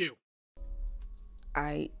smarter than you.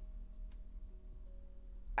 I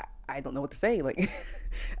don't know what to say. Like,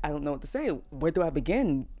 I don't know what to say. Where do I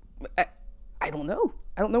begin? I don't know.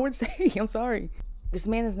 I don't know what to say. I'm sorry. This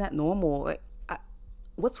man is not normal. Like,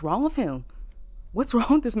 what's wrong with him? What's wrong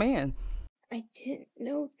with this man? I didn't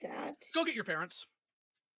know that. Go get your parents.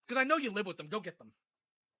 Because I know you live with them. Go get them.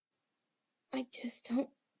 I just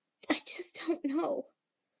don't know.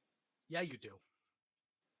 Yeah, you do.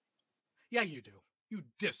 Yeah, you do. You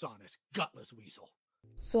dishonest, gutless weasel.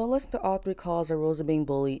 So I listened to all 3 calls of Rosa being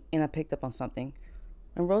bullied, and I picked up on something.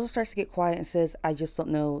 When Rosa starts to get quiet and says, I just don't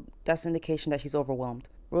know, that's an indication that she's overwhelmed.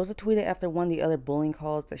 Rosa tweeted after one of the other bullying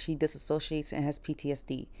calls that she disassociates and has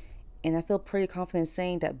PTSD. And I feel pretty confident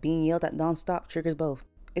saying that being yelled at nonstop triggers both.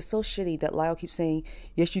 It's so shitty that Lio keeps saying,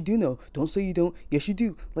 yes you do know, don't say you don't, yes you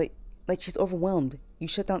do. Like she's overwhelmed. You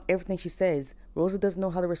shut down everything she says. Rosa doesn't know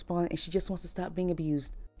how to respond and she just wants to stop being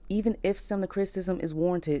abused. Even if some of the criticism is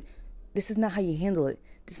warranted, this is not how you handle it.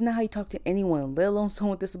 This is not how you talk to anyone, let alone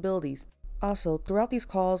someone with disabilities. Also, throughout these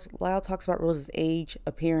calls, Lio talks about Rosa's age,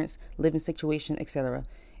 appearance, living situation, etc.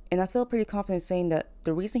 And I feel pretty confident saying that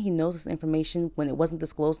the reason he knows this information when it wasn't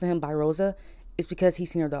disclosed to him by Rosa is because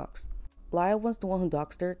he's seen her doxed. Lio was the one who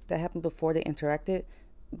doxed her. That happened before they interacted,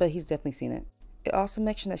 but he's definitely seen it. It also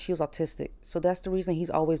mentioned that she was autistic, so that's the reason he's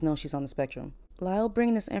always known she's on the spectrum. Lio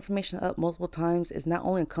bringing this information up multiple times is not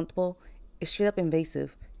only uncomfortable, it's straight up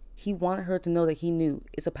invasive. He wanted her to know that he knew.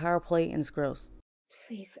 It's a power play and it's gross.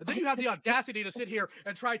 Please. But then you have the audacity to sit here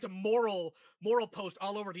and try to moral post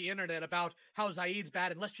all over the internet about how Zaid's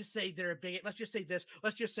bad, and let's just say they're a bigot, let's just say this,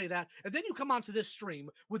 let's just say that. And then you come onto this stream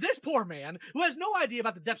with this poor man who has no idea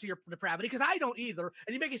about the depths of your depravity, because I don't either,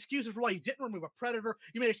 and you make excuses for why you didn't remove a predator,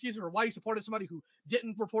 you make excuses for why you supported somebody who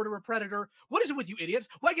didn't report a predator. What is it with you idiots?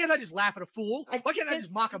 Why can't I just laugh at a fool? Why can't I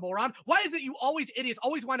just mock a moron? Why is it you idiots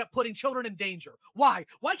always wind up putting children in danger? Why?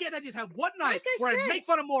 Why can't I just have one night where I make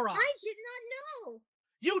fun of morons? I did not know.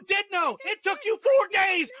 You did know. It took you 4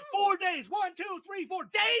 days. 4 days. 1, 2, 3, 4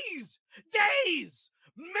 days. Days.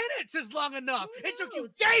 Minutes is long enough. It took you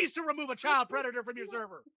days to remove a child predator from your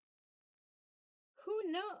server.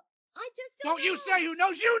 Who knows? I just don't know. You say who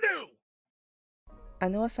knows? You knew. I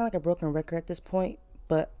know I sound like a broken record at this point,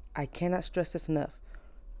 but I cannot stress this enough.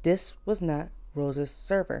 This was not Rosa's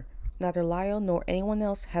server. Neither Lio nor anyone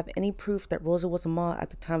else have any proof that Rosa was a mod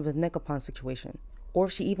at the time of the Nekopon situation, or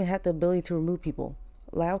if she even had the ability to remove people.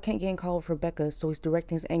 Lio can't get in call with Rebecca, so he's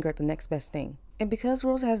directing his anger at the next best thing. And because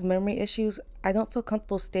Rosa has memory issues, I don't feel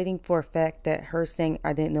comfortable stating for a fact that her saying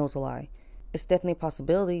I didn't know is a lie. It's definitely a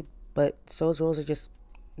possibility, but so is Rosa just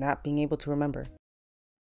not being able to remember.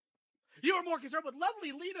 You are more concerned with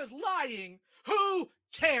lovely Lita's lying. Who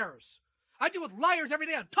cares? I deal with liars every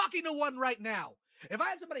day. I'm talking to one right now. If I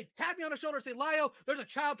have somebody tap me on the shoulder and say, Lio, there's a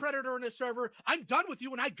child predator in this server, I'm done with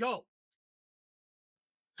you and I go.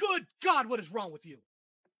 Good God, what is wrong with you?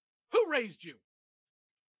 Who raised you?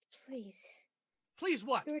 Please. Please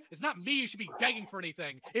what? It's not me you should be begging for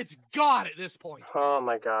anything. It's God at this point. Oh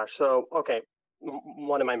my gosh. So, okay.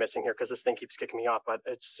 What am I missing here? Because this thing keeps kicking me off, but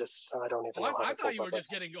it's just, I don't even know how I to thought you were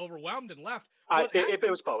just getting overwhelmed and left. It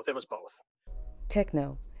was both. It was both.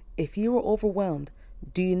 Tek-no, if you were overwhelmed,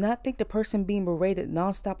 do you not think the person being berated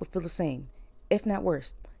nonstop would feel the same? If not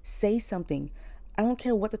worse, say something. I don't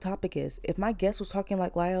care what the topic is. If my guest was talking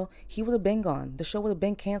like Lio, he would have been gone. The show would have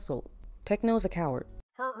been canceled. Tek-no is a coward.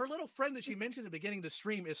 Her little friend that she mentioned at the beginning of the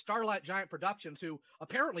stream is Starlight Giant Productions, who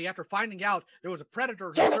apparently, after finding out there was a predator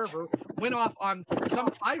in the server, went off on some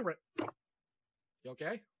tyrant. You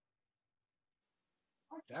okay?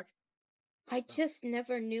 Jack? I just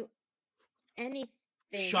never knew anything.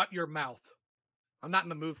 Shut your mouth. I'm not in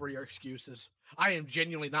the mood for your excuses. I am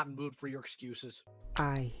genuinely not in the mood for your excuses.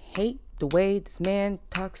 I hate the way this man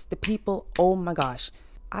talks to people. Oh my gosh.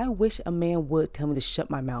 I wish a man would tell me to shut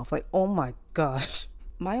my mouth. Like, oh my gosh.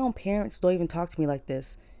 My own parents don't even talk to me like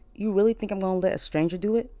this. You really think I'm gonna let a stranger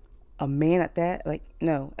do it? A man at that? Like,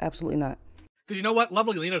 no, absolutely not. Because you know what?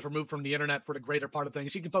 Lovely Lena's removed from the internet for the greater part of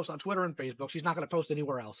things. She can post on Twitter and Facebook. She's not going to post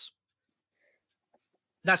anywhere else.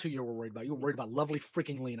 That's who you were worried about. You were worried about lovely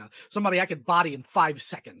freaking Lena. Somebody I could body in 5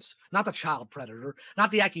 seconds. Not the child predator.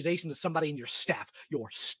 Not the accusation that somebody in your staff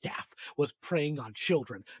was preying on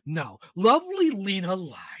children. No. Lovely Lena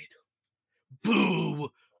lied.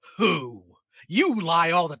 Boo-hoo. You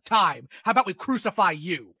lie all the time. How about we crucify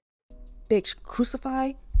you? Bitch,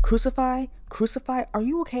 crucify? Crucify? Crucify? Are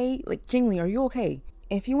you okay? Like, genuinely, are you okay?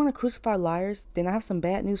 And if you want to crucify liars, then I have some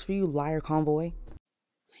bad news for you, Lio Convoy.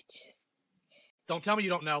 Don't tell me you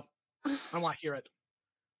don't know. I don't want to hear it.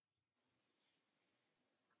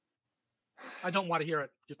 I don't want to hear it.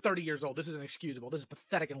 You're 30 years old. This is inexcusable. This is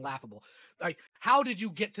pathetic and laughable. Like, how did you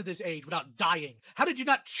get to this age without dying? How did you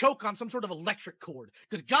not choke on some sort of electric cord?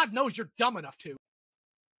 Because God knows you're dumb enough to.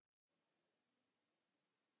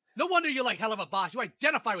 No wonder you're like hell of a boss. You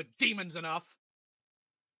identify with demons enough.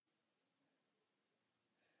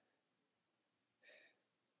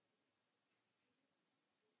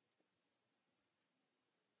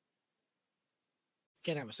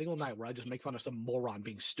 Can't have a single night where I just make fun of some moron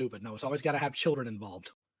being stupid. No, it's always got to have children involved.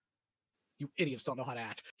 You idiots don't know how to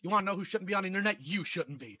act. You want to know who shouldn't be on the internet? You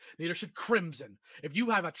shouldn't be. Neither should Crimson. If you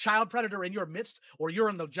have a child predator in your midst, or you're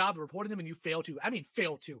in the job of reporting them and you fail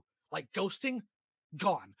to, like ghosting,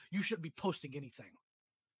 gone. You shouldn't be posting anything.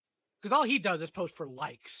 Because all he does is post for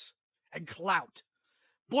likes and clout.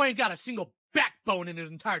 Boy ain't got a single backbone in his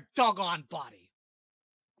entire doggone body.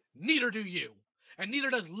 Neither do you. And neither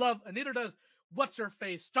does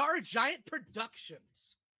what's-her-face, Star Giant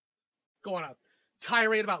Productions. Go on a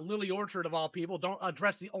tirade about Lily Orchard of all people. Don't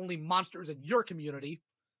address the only monsters in your community.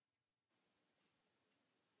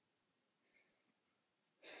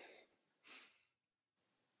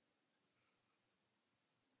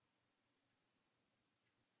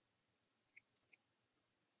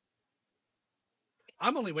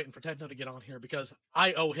 I'm only waiting for Tek-no to get on here because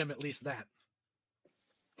I owe him at least that.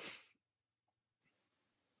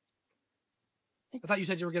 I thought you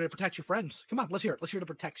said you were going to protect your friends. Come on, let's hear it. Let's hear the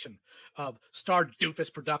protection of Star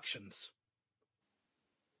Doofus Productions.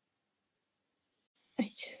 I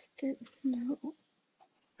just didn't know.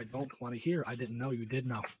 I don't want to hear. I didn't know you did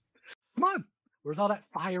know. Come on. With all that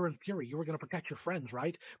fire and fury, you were going to protect your friends,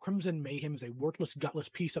 right? Crimson Mayhem is a worthless, gutless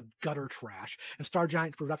piece of gutter trash, and Star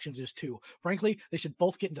Giant Productions is too. Frankly, they should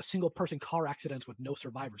both get into single-person car accidents with no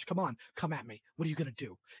survivors. Come on, come at me. What are you going to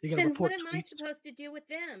do? You're going to report Then what am I supposed to do with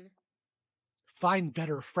them? Find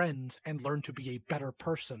better friends and learn to be a better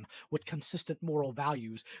person with consistent moral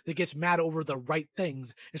values that gets mad over the right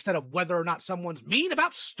things instead of whether or not someone's mean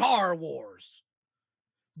about Star Wars.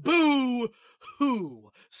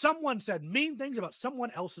 Boo-hoo. Someone said mean things about someone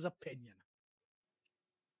else's opinion.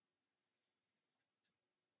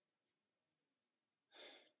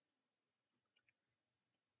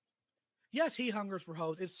 Yes, he hungers for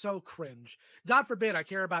hoes. It's so cringe. God forbid I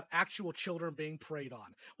care about actual children being preyed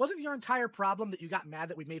on. Wasn't your entire problem that you got mad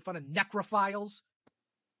that we made fun of necrophiles?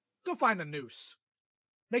 Go find a noose.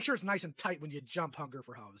 Make sure it's nice and tight when you jump, hunger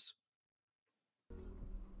for hoes.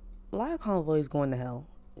 Lio Convoy is going to hell.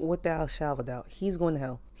 Without a shadow of a doubt, he's going to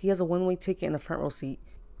hell. He has a one-way ticket in the front row seat.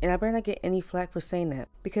 And I better not get any flack for saying that,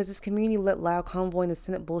 because this community let Lio Convoy and the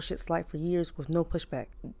Senate bullshit slide for years with no pushback.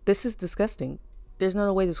 This is disgusting. There's no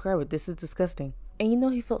other way to describe it. This is disgusting. And you know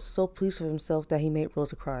he felt so pleased with himself that he made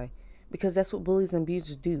Rosa cry. Because that's what bullies and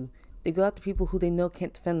abusers do. They go after people who they know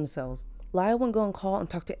can't defend themselves. Lio wouldn't go and call and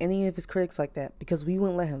talk to any of his critics like that because we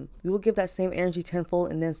wouldn't let him. We will give that same energy tenfold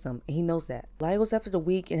and then some, and he knows that. Lio goes after the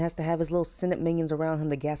weak and has to have his little Senate minions around him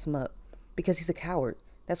to gas him up. Because he's a coward.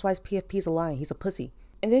 That's why his PFP is a lie. He's a pussy.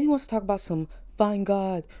 And then he wants to talk about some, find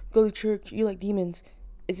God, go to church, you like demons.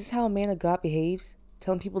 Is this how a man of God behaves?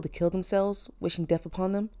 Telling people to kill themselves, wishing death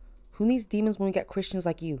upon them? Who needs demons when we got Christians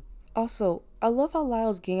like you? Also, I love how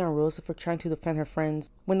Lio's getting on Rosa for trying to defend her friends,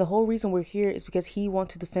 when the whole reason we're here is because he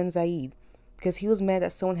wanted to defend Zaid. Because he was mad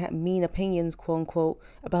that someone had mean opinions, quote unquote,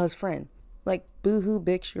 about his friend. Like, boo-hoo,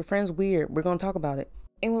 bitch, your friend's weird, we're gonna talk about it.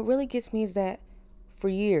 And what really gets me is that, for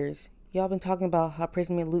years, y'all been talking about how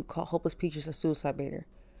President Luke called Hopeless Peaches a suicide baiter.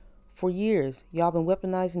 For years, y'all been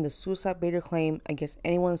weaponizing the suicide baiter claim against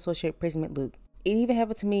anyone associated with President Luke. It even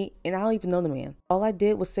happened to me, and I don't even know the man. All I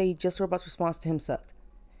did was say Just Robot's response to him sucked.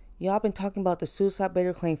 Y'all been talking about the suicide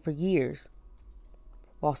baiter claim for years,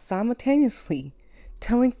 while simultaneously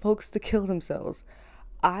telling folks to kill themselves.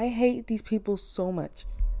 I hate these people so much.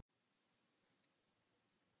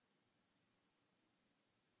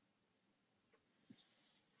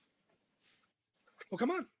 Well,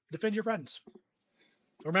 come on. Defend your friends.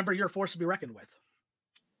 Remember, you're a force to be reckoned with.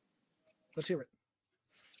 Let's hear it.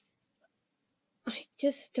 I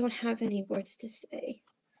just don't have any words to say.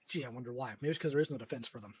 Gee, I wonder why. Maybe it's because there is no defense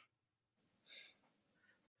for them.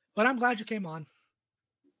 But I'm glad you came on.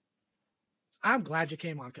 I'm glad you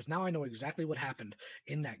came on because now I know exactly what happened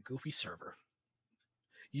in that goofy server.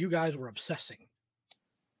 You guys were obsessing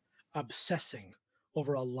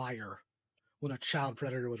over a liar when a child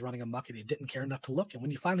predator was running amok and you didn't care enough to look. And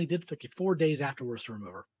when you finally did, it took you 4 days afterwards to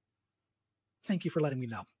remove her. Thank you for letting me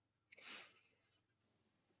know.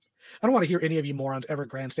 I don't want to hear any of you morons ever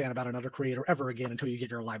grandstand about another creator ever again until you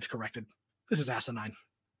get your lives corrected. This is asinine.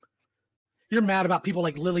 You're mad about people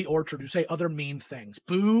like Lily Orchard who say other mean things.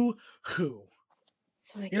 Boo-hoo.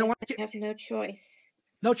 So I guess I have no choice.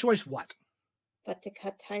 No choice what? But to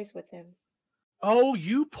cut ties with them. Oh,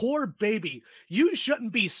 you poor baby. You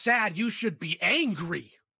shouldn't be sad. You should be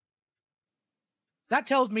angry. That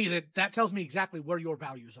tells me exactly where your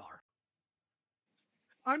values are.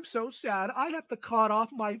 I'm so sad. I have to cut off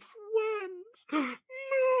my friends.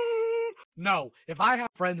 No, if I have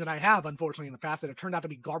friends, and I have, unfortunately, in the past that have turned out to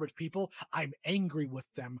be garbage people, I'm angry with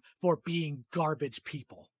them for being garbage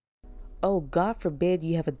people. Oh, God forbid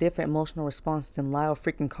you have a different emotional response than Lio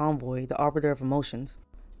freaking Convoy, the arbiter of emotions.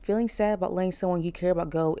 Feeling sad about letting someone you care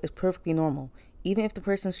about go is perfectly normal, even if the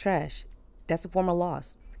person's trash. That's a form of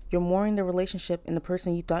loss. You're mourning the relationship and the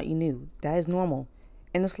person you thought you knew. That is normal.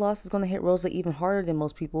 And this loss is going to hit Rosa even harder than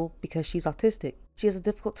most people because she's autistic. She has a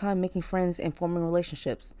difficult time making friends and forming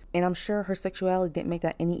relationships, and I'm sure her sexuality didn't make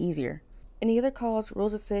that any easier. In the other calls,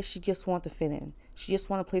 Rosa says she just wanted to fit in. She just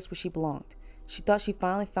wanted a place where she belonged. She thought she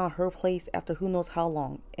finally found her place after who knows how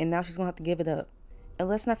long, and now she's going to have to give it up. And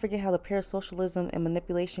let's not forget how the parasocialism and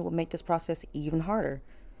manipulation will make this process even harder.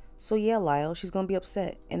 So yeah, Lio, she's going to be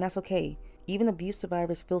upset, and that's okay. Even abuse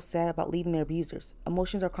survivors feel sad about leaving their abusers.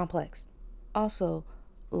 Emotions are complex. Also,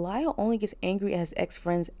 Lio only gets angry at his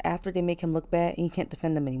ex-friends after they make him look bad and he can't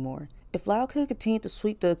defend them anymore. If Lio could continue to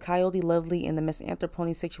sweep the Coyote Lovely and the Miss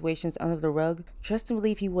Anthropony situations under the rug, trust and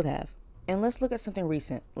believe he would have. And let's look at something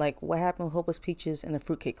recent, like what happened with Hopeless Peaches and the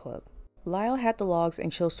Fruitcake Club. Lio had the logs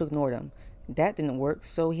and chose to ignore them. That didn't work,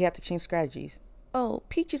 so he had to change strategies. Oh,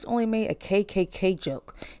 Peaches only made a KKK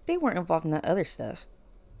joke. They weren't involved in that other stuff.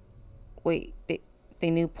 Wait, they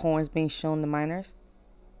knew porn's being shown to minors?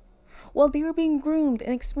 Well, they were being groomed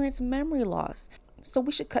and experienced memory loss, so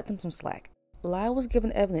we should cut them some slack. Lio was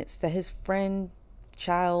given evidence that his friend,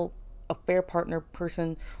 child, affair partner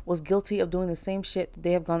person was guilty of doing the same shit that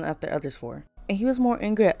they have gone after others for. And he was more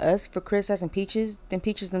angry at us for criticizing Peaches than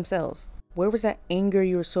Peaches themselves. Where was that anger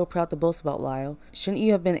you were so proud to boast about, Lio? Shouldn't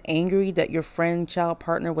you have been angry that your friend, child,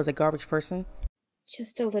 partner was a garbage person?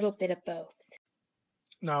 Just a little bit of both.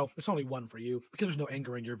 No, it's only one for you, because there's no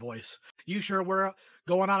anger in your voice. You sure were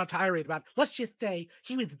going on a tirade about, let's just say,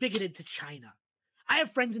 he was bigoted to China. I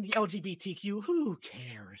have friends in the LGBTQ, who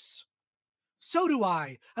cares? So do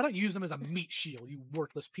I. I don't use them as a meat shield, you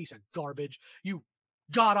worthless piece of garbage. You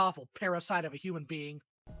god-awful parasite of a human being.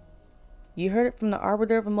 You heard it from the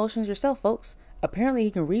arbiter of emotions yourself, folks. Apparently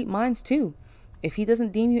he can read minds too. If he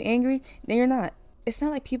doesn't deem you angry, then you're not. It's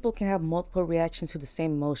not like people can have multiple reactions to the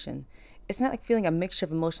same emotion. It's not like feeling a mixture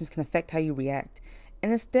of emotions can affect how you react.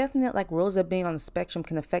 And it's definitely not like Rosa being on the spectrum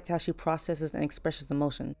can affect how she processes and expresses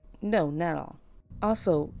emotion. No, not at all.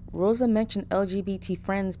 Also, Rosa mentioned LGBT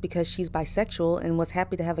friends because she's bisexual and was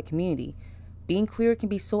happy to have a community. Being queer can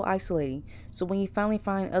be so isolating, so when you finally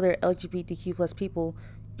find other LGBTQ plus people,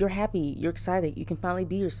 you're happy, you're excited, you can finally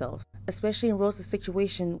be yourself. Especially in Rosa's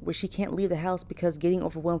situation where she can't leave the house because getting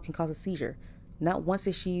overwhelmed can cause a seizure. Not once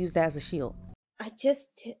did she use that as a shield.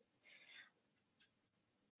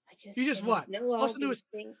 You just what? Know all these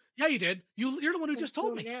things. Yeah, you did. You're the one who just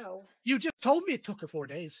told me. Now. You just told me it took her 4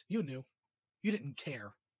 days. You knew. You didn't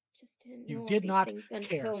care. Just didn't know You all did these not things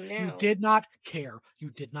care. until now. You did not care.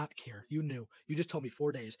 You did not care. You knew. You just told me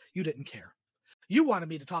 4 days. You didn't care. You wanted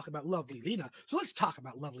me to talk about Lovely Lena, so let's talk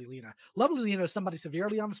about Lovely Lena. Lovely Lena is somebody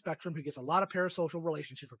severely on the spectrum who gets a lot of parasocial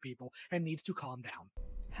relationships with people and needs to calm down.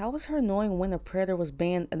 How was her knowing when a predator was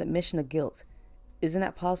banned an admission of guilt? Isn't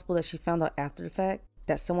that possible that she found out after the fact?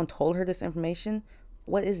 That someone told her this information?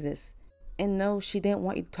 What is this? And no, she didn't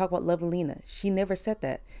want you to talk about Lovely Lena. She never said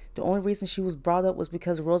that. The only reason she was brought up was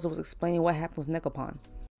because Rosa was explaining what happened with Nekopon.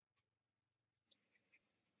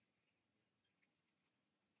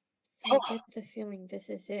 So I get the feeling this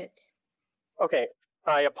is it. Okay,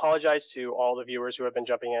 I apologize to all the viewers who have been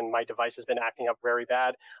jumping in. My device has been acting up very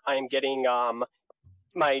bad. I am getting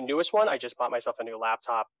My newest one, I just bought myself a new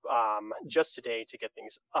laptop just today to get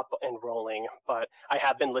things up and rolling. But I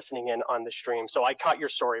have been listening in on the stream, so I caught your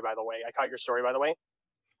story, by the way.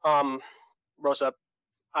 Rosa,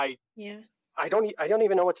 I Yeah. I don't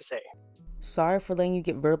even know what to say. Sorry for letting you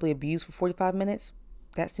get verbally abused for 45 minutes.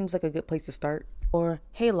 That seems like a good place to start. Or,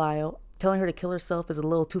 hey Lio, telling her to kill herself is a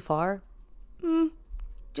little too far?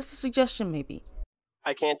 Just a suggestion maybe.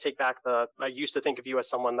 I can't take back I used to think of you as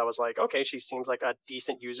someone that was like, okay, she seems like a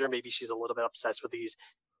decent user. Maybe she's a little bit obsessed with these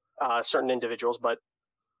certain individuals, but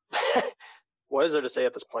what is there to say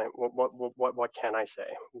at this point? What can I say?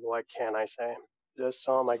 What can I say? Just,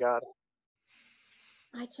 oh my God.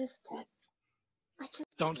 I just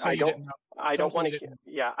Don't say you didn't know. I don't want to hear.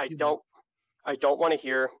 Yeah, I don't want to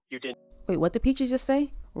hear you didn't. Wait, what did Peaches just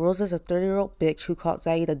say? Rosa's a 30-year-old bitch who called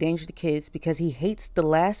Zaid a danger to kids because he hates The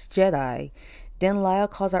Last Jedi. Then Lyle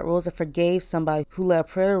calls out Rosa forgave somebody who let a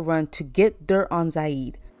predator run to get dirt on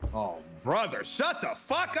Zaid. Oh, brother, shut the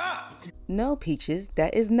fuck up! No, Peaches,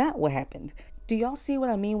 that is not what happened. Do y'all see what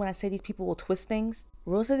I mean when I say these people will twist things?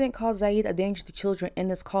 Rosa didn't call Zaid a danger to children in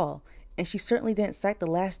this call, and she certainly didn't cite The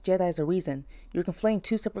Last Jedi as a reason. You're conflating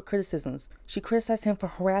two separate criticisms. She criticized him for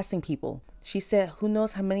harassing people. She said who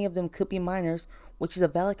knows how many of them could be minors, which is a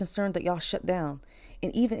valid concern that y'all shut down.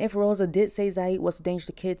 And even if Rosa did say Zaid was a danger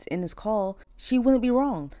to kids in this call, she wouldn't be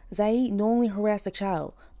wrong. Zaid knowingly harassed a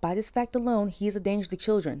child. By this fact alone, he is a danger to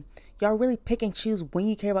children. Y'all really pick and choose when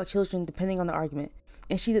you care about children depending on the argument.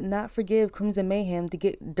 And she did not forgive Crimson Mayhem to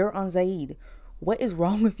get dirt on Zaid. What is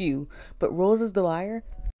wrong with you? But Rosa's the liar?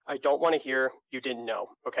 I don't want to hear you didn't know,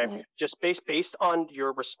 okay? Right. Just based on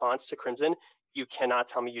your response to Crimson, you cannot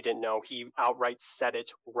tell me you didn't know. He outright said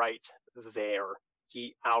it right there.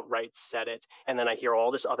 He outright said it. And then I hear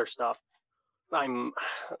all this other stuff. I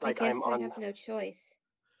have no choice.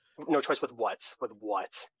 No choice with what? With what?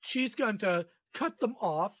 She's going to cut them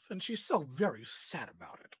off, and she's so very sad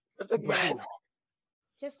about it. No.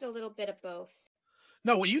 Just a little bit of both.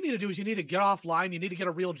 No, what you need to do is you need to get offline, you need to get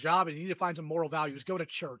a real job, and you need to find some moral values. Go to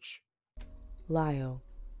church. Lio,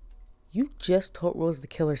 you just told Rosa to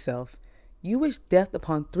kill herself. You wish death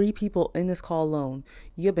upon 3 people in this call alone.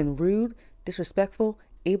 You have been rude, disrespectful,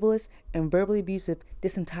 ableist, and verbally abusive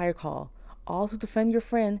this entire call. All to defend your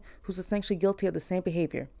friend who's essentially guilty of the same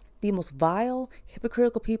behavior. The most vile,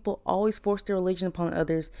 hypocritical people always force their religion upon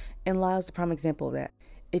others, and Lio is the prime example of that.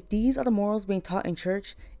 If these are the morals being taught in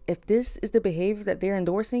church, if this is the behavior that they're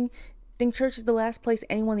endorsing, then church is the last place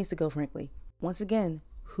anyone needs to go, frankly. Once again,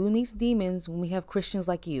 who needs demons when we have Christians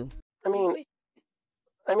like you? I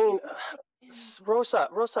mean, Rosa,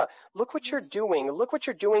 look what you're doing. Look what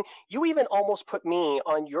you're doing. You even almost put me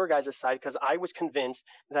on your guys' side because I was convinced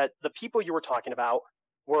that the people you were talking about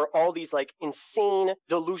were all these like insane,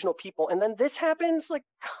 delusional people. And then this happens? Like,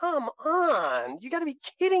 come on. You got to be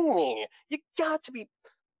kidding me. You got to be.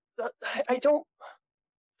 I don't.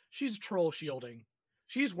 She's troll shielding.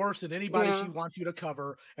 She's worse than anybody she wants you to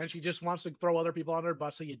cover, and she just wants to throw other people on her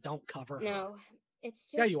bus so you don't cover her. No, it's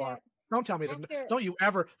just yeah, you are. Don't tell me that. Don't you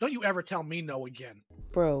ever tell me no again.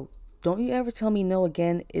 Bro, don't you ever tell me no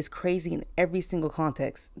again is crazy in every single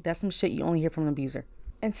context. That's some shit you only hear from an abuser.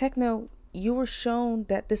 And Tek-no, you were shown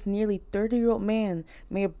that this nearly 30-year-old man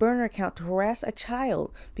made a burner account to harass a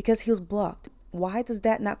child because he was blocked. Why does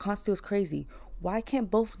that not constitute as crazy? Why can't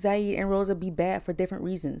both Zaid and Rosa be bad for different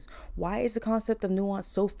reasons? Why is the concept of nuance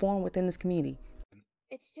so foreign within this community?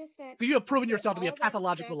 It's just that you have proven yourself to be a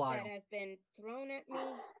pathological liar. That has been thrown at me.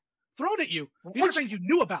 Thrown at you? These are things you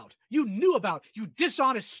knew about. You knew about. You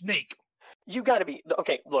dishonest snake. You got to be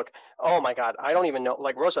okay. Look, oh my God, I don't even know.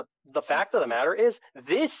 Like Rosa, the fact of the matter is,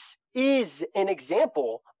 this is an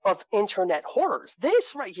example of internet horrors.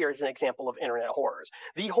 This right here is an example of internet horrors.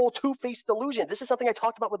 The whole two-faced delusion. This is something I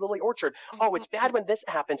talked about with Lily Orchard. Oh, it's bad when this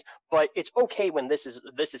happens, but it's okay when this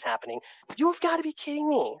is happening. You've got to be kidding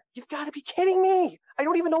me. You've got to be kidding me. I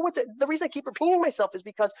don't even know the reason I keep repeating myself is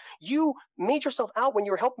because you made yourself out when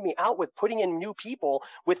you were helping me out with putting in new people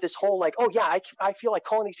with this whole like, oh yeah, I feel like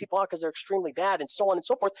calling these people out because they're extremely bad and so on and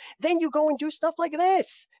so forth. Then you go and do stuff like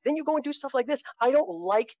this. I don't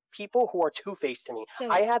like people who are two-faced to me.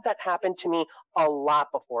 I had that happen to me a lot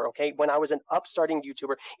before, okay? When I was an upstarting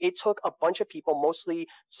YouTuber, it took a bunch of people, mostly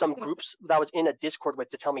some groups that I was in a Discord with,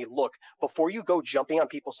 to tell me, look, before you go jumping on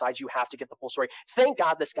people's sides, you have to get the full story. Thank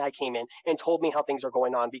God this guy came in and told me how things are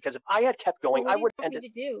going on, because if I had kept going, I would have ended.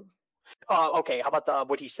 What do you want me to do? Okay, how about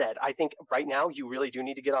what he said? I think right now you really do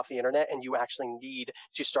need to get off the internet, and you actually need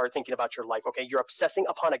to start thinking about your life, okay? You're obsessing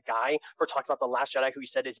upon a guy for talking about The Last Jedi, who he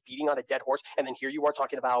said is beating on a dead horse, and then here you are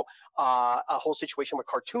talking about a whole situation with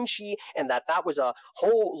Cartoonshi, and that was a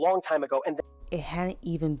whole long time ago. And it hadn't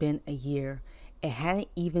even been a year, It hadn't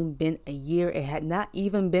even been a year. It had not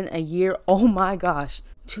even been a year. Oh my gosh.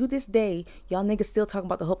 To this day, y'all niggas still talking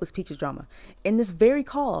about the Hopeless Peaches drama. In this very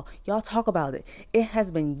call, y'all talk about it. It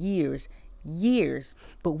has been years.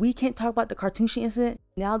 But we can't talk about the Cartoonshi incident.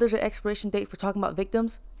 Now there's an expiration date for talking about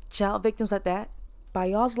victims. Child victims at that. By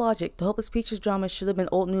y'all's logic, the Hopeless Peaches drama should have been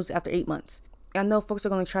old news after 8 months. I know folks are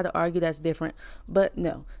going to try to argue that's different, but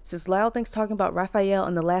no. Since Lyle thinks talking about Raphael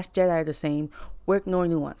and The Last Jedi are the same, we're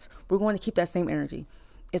ignoring nuance. We're going to keep that same energy.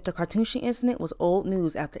 If the Cartoonshi incident was old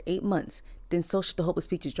news after 8 months, then so should the Hopeless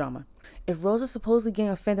Peaches drama. If Rosa supposedly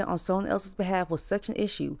getting offended on someone else's behalf was such an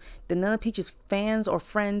issue, then none of Peaches' fans or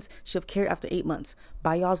friends should have cared after 8 months,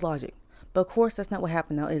 by y'all's logic. But of course, that's not what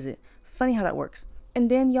happened now, is it? Funny how that works. And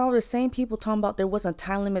then y'all were the same people talking about there wasn't a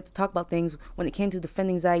time limit to talk about things when it came to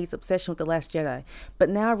defending Zaid's obsession with The Last Jedi. But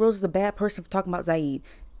now Rosa's a bad person for talking about Zaid.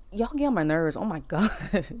 Y'all get on my nerves, oh my god.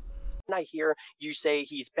 I hear you say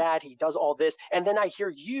he's bad, he does all this, and then I hear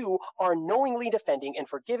you are knowingly defending and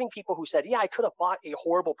forgiving people who said, yeah, I could have brought a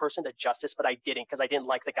horrible person to justice, but I didn't because I didn't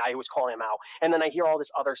like the guy who was calling him out. And then I hear all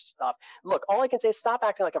this other stuff. Look, all I can say is stop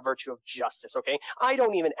acting like a virtue of justice, okay? I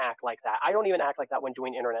don't even act like that. I don't even act like that when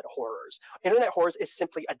doing internet horrors. Internet horrors is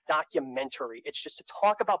simply a documentary. It's just to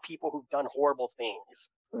talk about people who've done horrible things.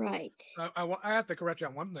 Right. I have to correct you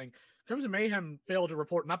on one thing. Crimson Mayhem failed to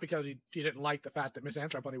report not because he didn't like the fact that Miss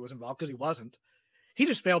Anthrop was involved, because he wasn't. He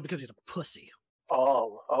just failed because he's a pussy.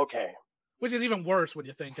 Oh, okay. Which is even worse when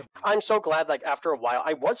you think of it. I'm so glad, like, after a while,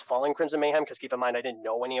 I was following Crimson Mayhem, because keep in mind, I didn't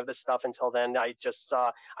know any of this stuff until then. I just,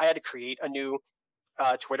 I had to create a new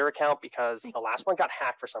Twitter account because the last one got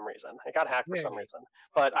hacked for some reason. It got hacked for some reason.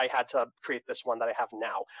 But I had to create this one that I have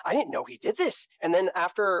now. I didn't know he did this. And then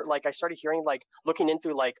after, like, I started hearing, like, looking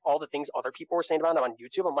into, like, all the things other people were saying about him on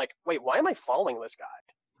YouTube, I'm like, wait, why am I following this guy?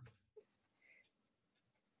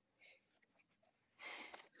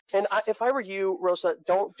 And if I were you, Rosa,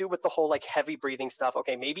 don't do with the whole, like, heavy breathing stuff.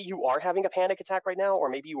 Okay, maybe you are having a panic attack right now, or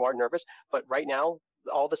maybe you are nervous, but right now,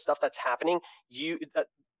 all the stuff that's happening,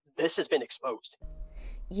 this has been exposed.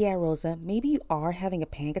 Yeah, Rosa, maybe you are having a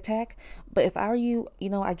panic attack, but if I were you,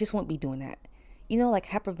 I just wouldn't be doing that. Like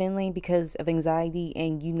hyperventilating because of anxiety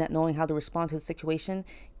and you not knowing how to respond to the situation.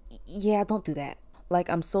 Yeah, don't do that. Like,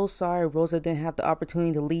 I'm so sorry Rosa didn't have the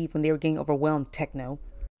opportunity to leave when they were getting overwhelmed, Tek-no.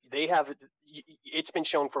 It's been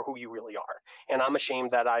shown for who you really are. And I'm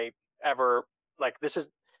ashamed that I ever, like, this is,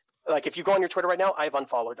 like, if you go on your Twitter right now, I've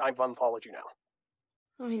unfollowed you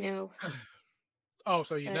now. I know. Oh,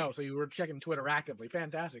 so you know. So you were checking Twitter actively.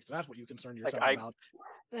 Fantastic. So that's what you concern yourself about.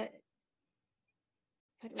 But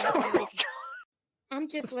right now, I'm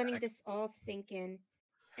just letting this all sink in.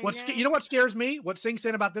 You know what scares me? What sinks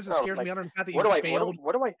in about this and scares me under the fact that you failed.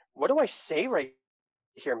 What do I say right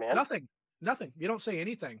here, man? Nothing. You don't say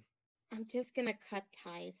anything. I'm just gonna cut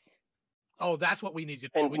ties. Oh, that's what we need to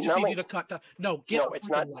do. We just need you to cut ties. No, it's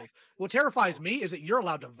not. Life. What terrifies me is that you're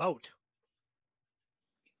allowed to vote.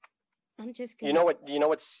 I'm just gonna... You know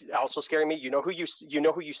what's also scaring me? You know who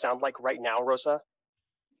you sound like right now, Rosa?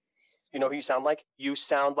 You know who you sound like? You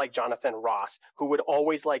sound like Jonathan Ross, who would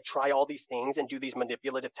always, like, try all these things and do these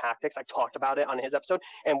manipulative tactics. I talked about it on his episode.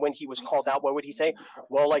 And when he was called out, what would he say?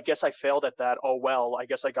 Well, I guess I failed at that. Oh, well, I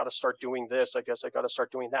guess I got to start doing this. I guess I got to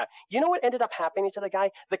start doing that. You know what ended up happening to the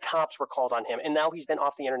guy? The cops were called on him. And now he's been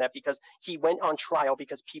off the internet because he went on trial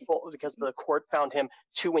because the court found him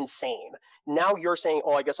too insane. Now you're saying,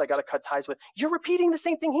 oh, I guess I got to cut ties with. You're repeating the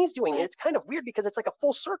same thing he's doing. And it's kind of weird because it's like a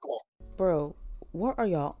full circle. Bro, what are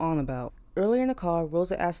y'all on about? Earlier in the call,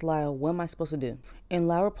 Rosa asked Lyle, what am I supposed to do? And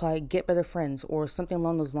Lyle replied, get better friends, or something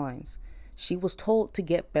along those lines. She was told to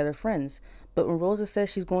get better friends, but when Rosa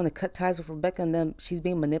says she's going to cut ties with Rebecca and them, she's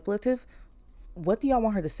being manipulative? What do y'all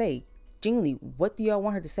want her to say? Genuinely, what do y'all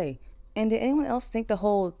want her to say? And did anyone else think the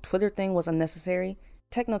whole Twitter thing was unnecessary?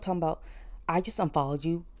 Tek-no talking about, I just unfollowed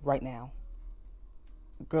you right now.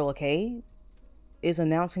 Girl, okay? Is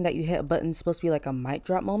announcing that you hit a button supposed to be like a mic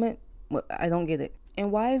drop moment? Well, I don't get it.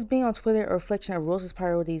 And why is being on Twitter a reflection of Rosa's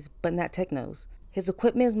priorities but not Tek-no's? His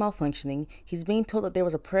equipment is malfunctioning. He's being told that there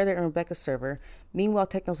was a predator in Rebecca's server. Meanwhile,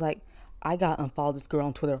 Tek-no's like, I gotta unfollow this girl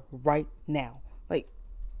on Twitter right now. Like,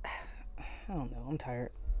 I don't know. I'm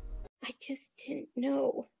tired. I just didn't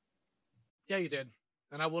know. Yeah, you did.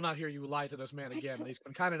 And I will not hear you lie to this man again. He's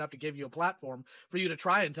been kind enough to give you a platform for you to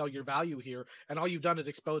try and tell your value here. And all you've done is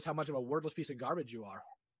expose how much of a wordless piece of garbage you are.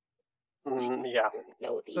 Yeah.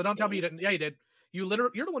 So don't tell me you didn't. Yeah, you did. You're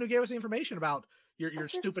the one who gave us the information about your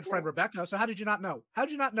stupid friend Rebecca. So how did you not know? How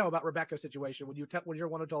did you not know about Rebecca's situation when you're the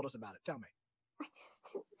one who told us about it? Tell me. I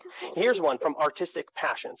just didn't know. Here's one from Artistic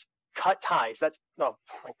Passions. Cut ties. Oh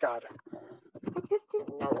my God. I just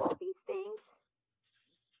didn't know all these things.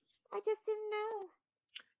 I just didn't know.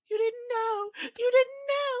 You didn't know. You didn't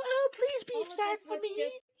know. Oh, please be All of sad this for was me.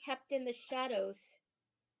 just kept in the shadows.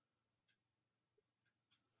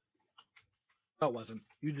 No, it wasn't.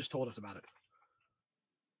 You just told us about it.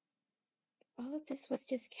 All of this was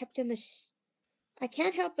just kept in the I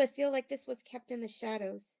can't help but feel like this was kept in the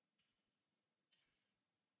shadows.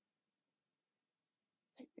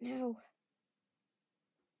 But now,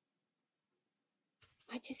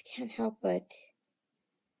 I just can't help but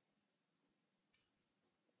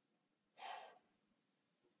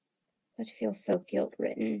feel so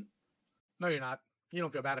guilt-ridden. No, you're not. You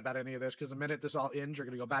don't feel bad about any of this, because the minute this all ends, you're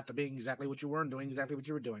going to go back to being exactly what you were and doing exactly what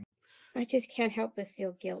you were doing. I just can't help but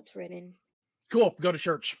feel guilt-ridden. Cool. Go to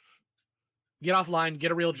church. Get offline.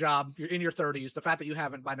 Get a real job. You're in your 30s. The fact that you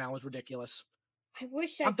haven't by now is ridiculous. I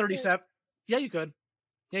wish I'm 37. Could. Yeah, you could.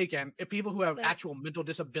 Yeah, you can. If people who have But actual mental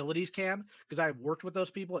disabilities can, because I've worked with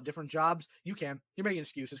those people at different jobs, you can. You're making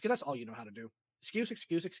excuses, because that's all you know how to do. Excuse,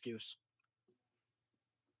 excuse, excuse.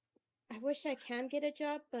 I wish I can get a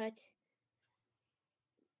job, but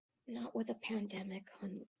not with a pandemic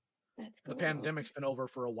on that's going The pandemic's been over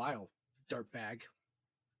for a while, dirtbag.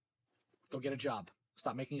 Go get a job.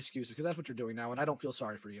 Stop making excuses, because that's what you're doing now, and I don't feel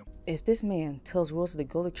sorry for you. If this man tells Rosa to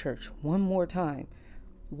go to church one more time,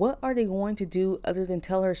 what are they going to do other than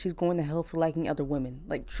tell her she's going to hell for liking other women?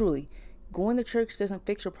 Like, truly, going to church doesn't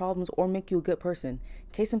fix your problems or make you a good person.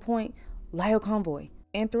 Case in point, Lio Convoy.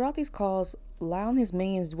 And throughout these calls, Lio and his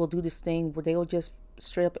minions will do this thing where they will just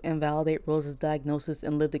straight up invalidate Rosa's diagnosis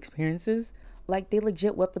and lived experiences. Like, they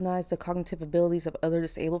legit weaponize the cognitive abilities of other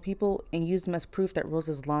disabled people and use them as proof that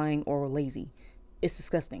Rosa's lying or lazy. It's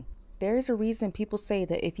disgusting. There is a reason people say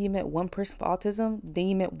that if you met one person with autism, then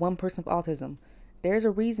you met one person with autism. There's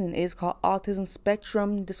a reason it is called autism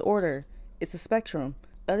spectrum disorder. It's a spectrum.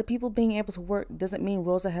 Other people being able to work doesn't mean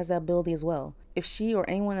Rosa has that ability as well. If she or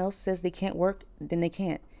anyone else says they can't work, then they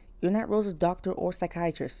can't. You're not Rosa's doctor or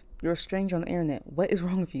psychiatrist. You're a stranger on the internet. What is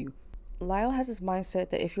wrong with you? Lio has this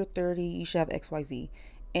mindset that if you're 30, you should have XYZ.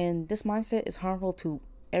 And this mindset is harmful to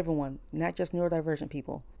everyone, not just neurodivergent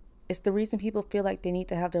people. It's the reason people feel like they need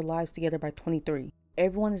to have their lives together by 23.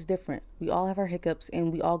 Everyone is different. We all have our hiccups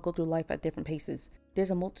and we all go through life at different paces.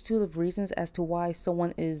 There's a multitude of reasons as to why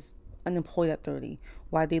someone is unemployed at 30,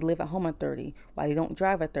 why they live at home at 30, why they don't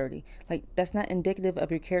drive at 30. Like, that's not indicative of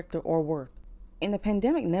your character or worth. And the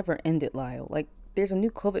pandemic never ended, Lio. Like, there's a new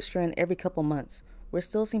COVID strand every couple months. We're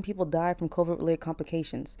still seeing people die from COVID-related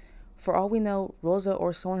complications. For all we know, Rosa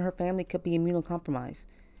or someone in her family could be immunocompromised.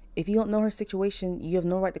 If you don't know her situation, you have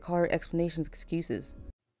no right to call her explanations excuses.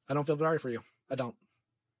 I don't feel sorry for you. I don't.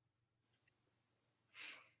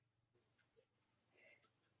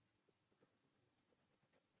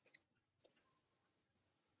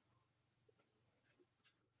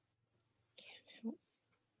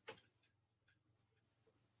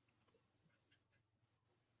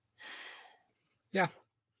 Yeah,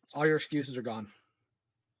 all your excuses are gone.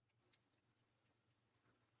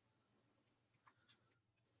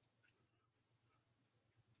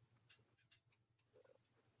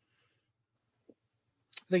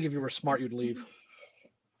 I think if you were smart, you'd leave.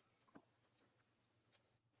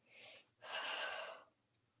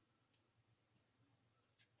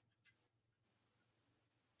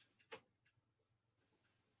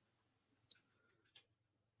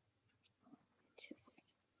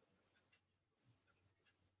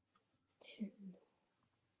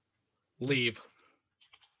 Leave.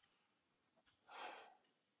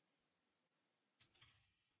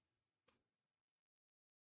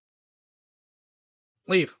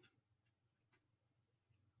 Leave.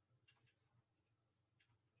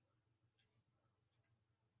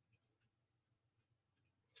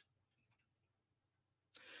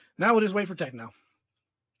 Now we'll just wait for Tek-no,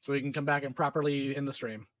 so he can come back and properly end the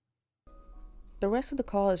stream. The rest of the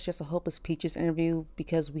call is just a Hopeless Peaches interview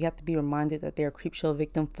because we have to be reminded that they're a creepshow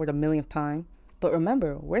victim for the millionth time. But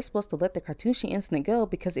remember, we're supposed to let the Cartoonshi incident go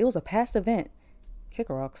because it was a past event. Kick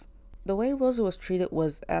rocks. The way Rosa was treated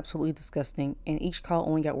was absolutely disgusting, and each call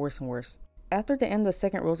only got worse and worse. After the end of the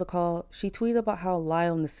second Rosa call, she tweeted about how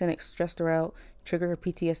Lio and the Cynic stressed her out, triggered her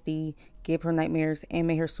PTSD, gave her nightmares, and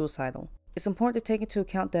made her suicidal. It's important to take into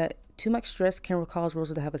account that too much stress can cause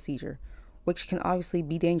Rosa to have a seizure, which can obviously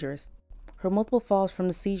be dangerous. Her multiple falls from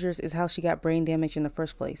the seizures is how she got brain damage in the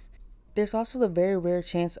first place. There's also the very rare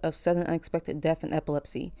chance of sudden unexpected death in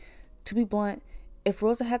epilepsy. To be blunt, if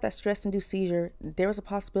Rosa had that stress-induced seizure, there was a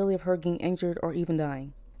possibility of her getting injured or even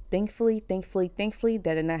dying. Thankfully, that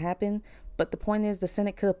did not happen, but the point is the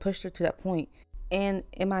Senate could have pushed her to that point. And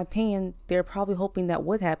in my opinion, they're probably hoping that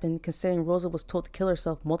would happen considering Rosa was told to kill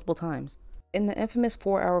herself multiple times. In the infamous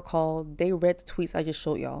 4-hour call, they read the tweets I just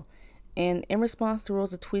showed y'all, and in response to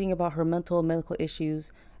Rosa tweeting about her mental and medical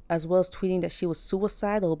issues, as well as tweeting that she was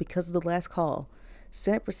suicidal because of the last call,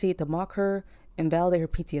 Senate proceeded to mock her, invalidate her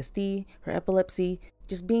PTSD, her epilepsy,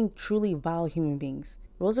 just being truly vile human beings.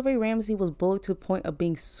 Rosa Rey Ramsey was bullied to the point of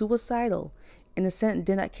being suicidal, and the Senate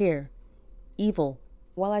did not care. Evil.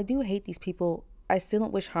 While I do hate these people, I still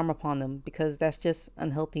don't wish harm upon them because that's just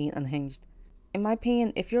unhealthy and unhinged. In my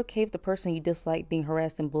opinion, if you're okay with the person you dislike being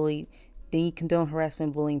harassed and bullied, then you condone harassment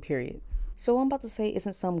and bullying, period. So what I'm about to say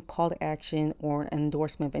isn't some call to action or an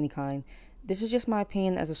endorsement of any kind. This is just my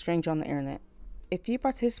opinion as a stranger on the internet. If you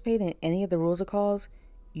participate in any of the Rosa calls,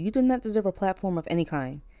 you do not deserve a platform of any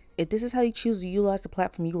kind. If this is how you choose to utilize the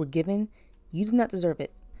platform you were given, you do not deserve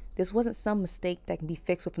it. This wasn't some mistake that can be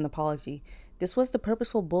fixed with an apology. This was the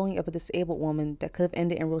purposeful bullying of a disabled woman that could have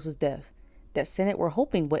ended in Rosa's death. That Senate were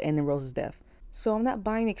hoping would end in Rosa's death. So I'm not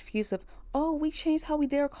buying the excuse of, oh, we changed how we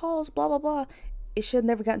did our calls, blah, blah, blah. It should have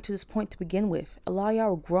never gotten to this point to begin with. A lot of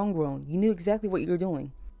y'all were grown. You knew exactly what you were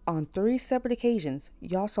doing. On 3 separate occasions,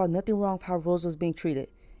 y'all saw nothing wrong with how Rosa was being treated.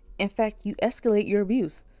 In fact, you escalate your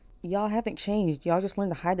abuse. Y'all haven't changed. Y'all just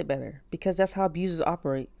learned to hide it better, because that's how abusers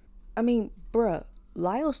operate. I mean, bruh,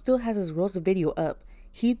 Lio still has his Rosa video up.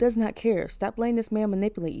 He does not care. Stop letting this man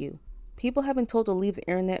manipulate you. People have been told to leave the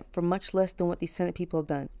internet for much less than what these Senate people have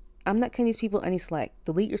done. I'm not cutting these people any slack.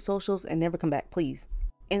 Delete your socials and never come back, please.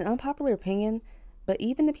 An unpopular opinion, but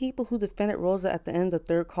even the people who defended Rosa at the end of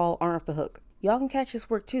the 3rd call aren't off the hook. Y'all can catch this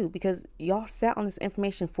work too, because y'all sat on this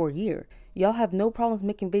information for a year. Y'all have no problems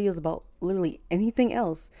making videos about literally anything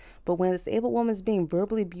else, but when a disabled woman is being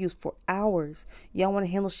verbally abused for hours, y'all want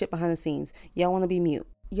to handle shit behind the scenes. Y'all want to be mute.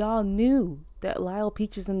 Y'all knew that Lyle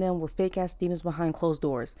Peaches and them were fake-ass demons behind closed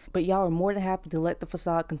doors, but y'all are more than happy to let the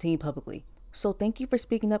facade continue publicly. So thank you for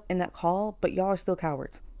speaking up in that call, but y'all are still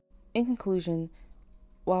cowards. In conclusion,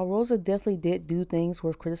 while Rosa definitely did do things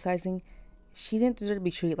worth criticizing, she didn't deserve to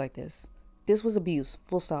be treated like this. This was abuse,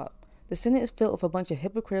 full stop. The Senate is filled with a bunch of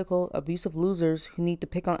hypocritical, abusive losers who need to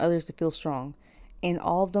pick on others to feel strong, and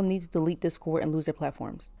all of them need to delete Discord and lose their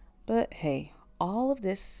platforms. But hey, all of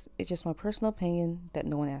this is just my personal opinion that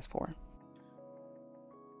no one asked for.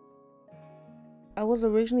 I was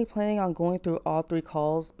originally planning on going through all 3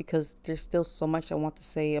 calls because there's still so much I want to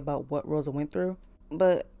say about what Rosa went through,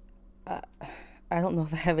 but I don't know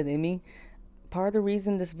if I have it in me. Part of the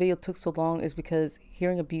reason this video took so long is because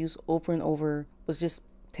hearing abuse over and over was just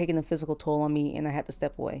taking a physical toll on me and I had to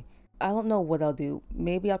step away. I don't know what I'll do.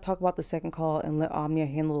 Maybe I'll talk about the 2nd call and let Omnia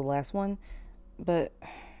handle the last one, but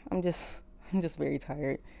I'm just very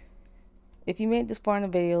tired. If you made it this far in the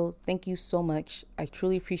video, thank you so much. I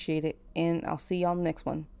truly appreciate it, and I'll see y'all in the next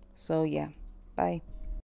one. So yeah, bye.